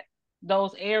 Look at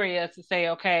those areas to say,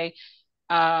 okay,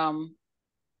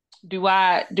 do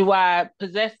I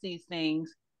possess these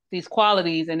things, these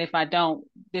qualities, and if I don't,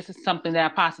 this is something that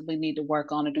I possibly need to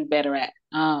work on and do better at.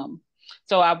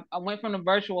 So I went from the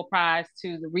virtual prize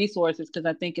to the resources because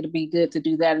I think it'll be good to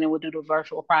do that, and then we'll do the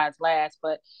virtual prize last.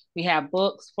 But we have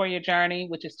books for your journey,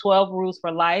 which is 12 Rules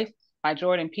for Life by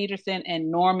Jordan Peterson and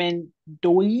Norman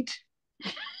Doidge.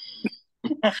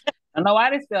 I don't know why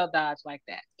they spell Dodge like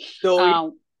that.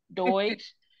 Doidge.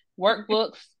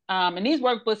 Workbooks. And these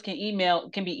workbooks can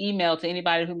be emailed to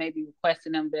anybody who may be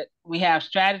requesting them. But we have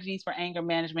strategies for anger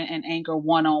management and anger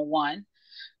 101.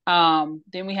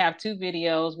 Then we have 2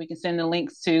 videos we can send the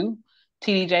links to.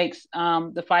 TD Jakes,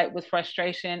 The Fight with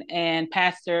Frustration, and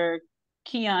Pastor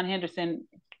Keon Henderson,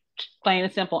 plain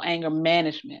and simple anger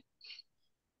management.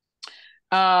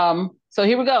 So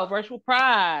here we go, virtual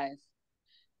prize.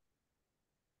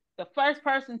 The first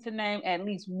person to name at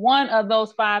least one of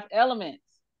those 5 elements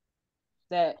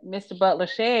that Mr. Butler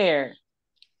shared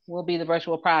will be the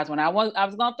virtual prize one. I was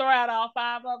gonna throw out all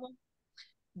 5 of them,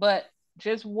 but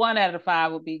just one out of the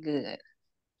 5 would be good.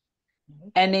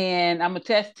 Okay. And then I'm gonna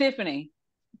test Tiffany.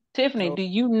 Tiffany, do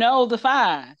you know the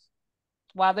 5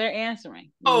 while they're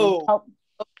answering?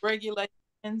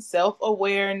 Regulation,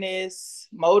 self-awareness,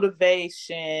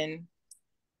 motivation,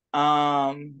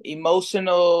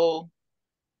 emotional,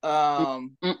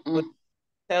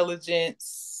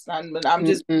 intelligence. I'm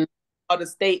just all the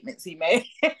statements he made.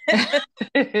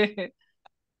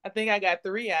 I think I got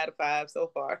 3 out of 5 so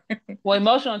far. Well,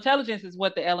 emotional intelligence is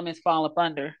what the elements fall up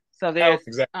under. So there's,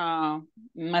 I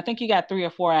think you got 3 or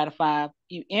 4 out of 5.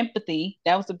 Empathy,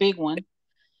 that was a big one.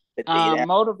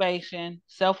 Motivation,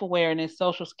 self-awareness,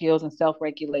 social skills, and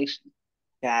self-regulation.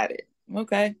 Got it.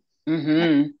 Okay.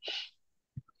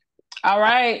 All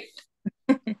right.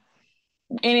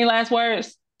 Any last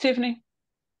words, Tiffany?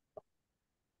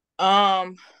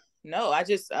 No, I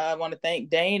just want to thank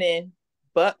Dainhen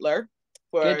Butler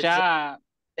for good job.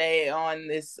 They on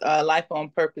this Life on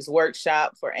Purpose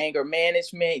workshop for anger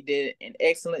management. Did an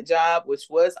excellent job, which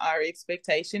was our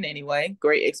expectation anyway.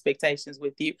 Great expectations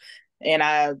with you. And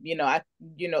I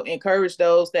encourage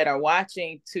those that are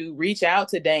watching to reach out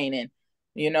to Dainhen.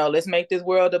 Let's make this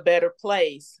world a better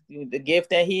place. The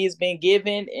gift that he has been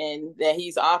given and that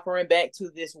he's offering back to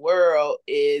this world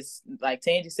is, like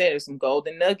Tangi said, there's some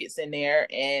golden nuggets in there.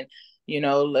 And,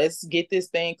 let's get this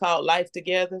thing called life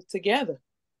together.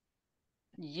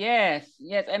 Yes.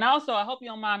 And also, I hope you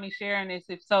don't mind me sharing this.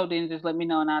 If so, then just let me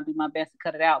know and I'll do my best to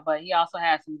cut it out. But he also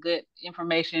has some good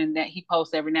information that he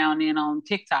posts every now and then on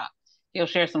TikTok. He'll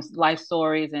share some life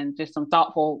stories and just some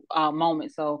thoughtful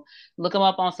moments. So look him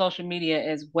up on social media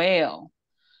as well.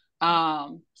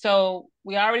 So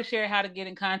we already shared how to get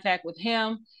in contact with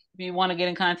him. If you want to get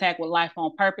in contact with Life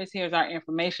on Purpose, here's our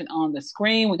information on the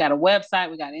screen. We got a website,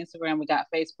 we got Instagram, we got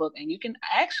Facebook, and you can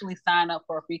actually sign up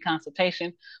for a free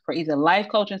consultation for either life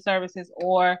coaching services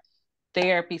or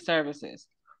therapy services.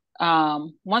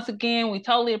 Once again, we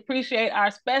totally appreciate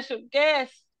our special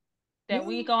guest that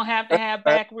we're going to have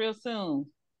back real soon.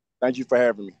 Thank you for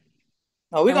having me.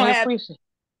 Oh, we might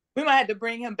have to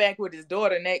bring him back with his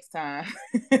daughter next time.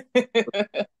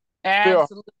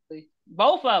 Absolutely.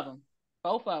 Both of them.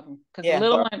 Because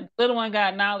the little one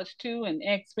got knowledge too and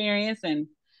experience. And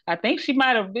I think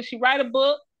did she write a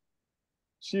book?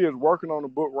 She is working on a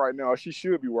book right now. She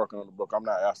should be working on the book. I'm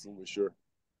not absolutely sure.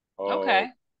 Okay.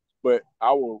 But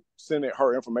I will send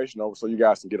her information over so you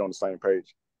guys can get on the same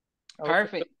page.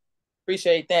 Perfect.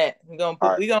 Appreciate that. We're gonna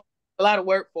put a lot of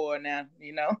work for her now,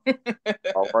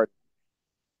 All right.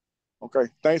 Okay.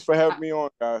 Thanks for having me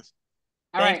on, guys.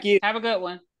 Thank you. Have a good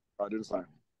one. I'll do the same.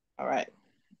 All right.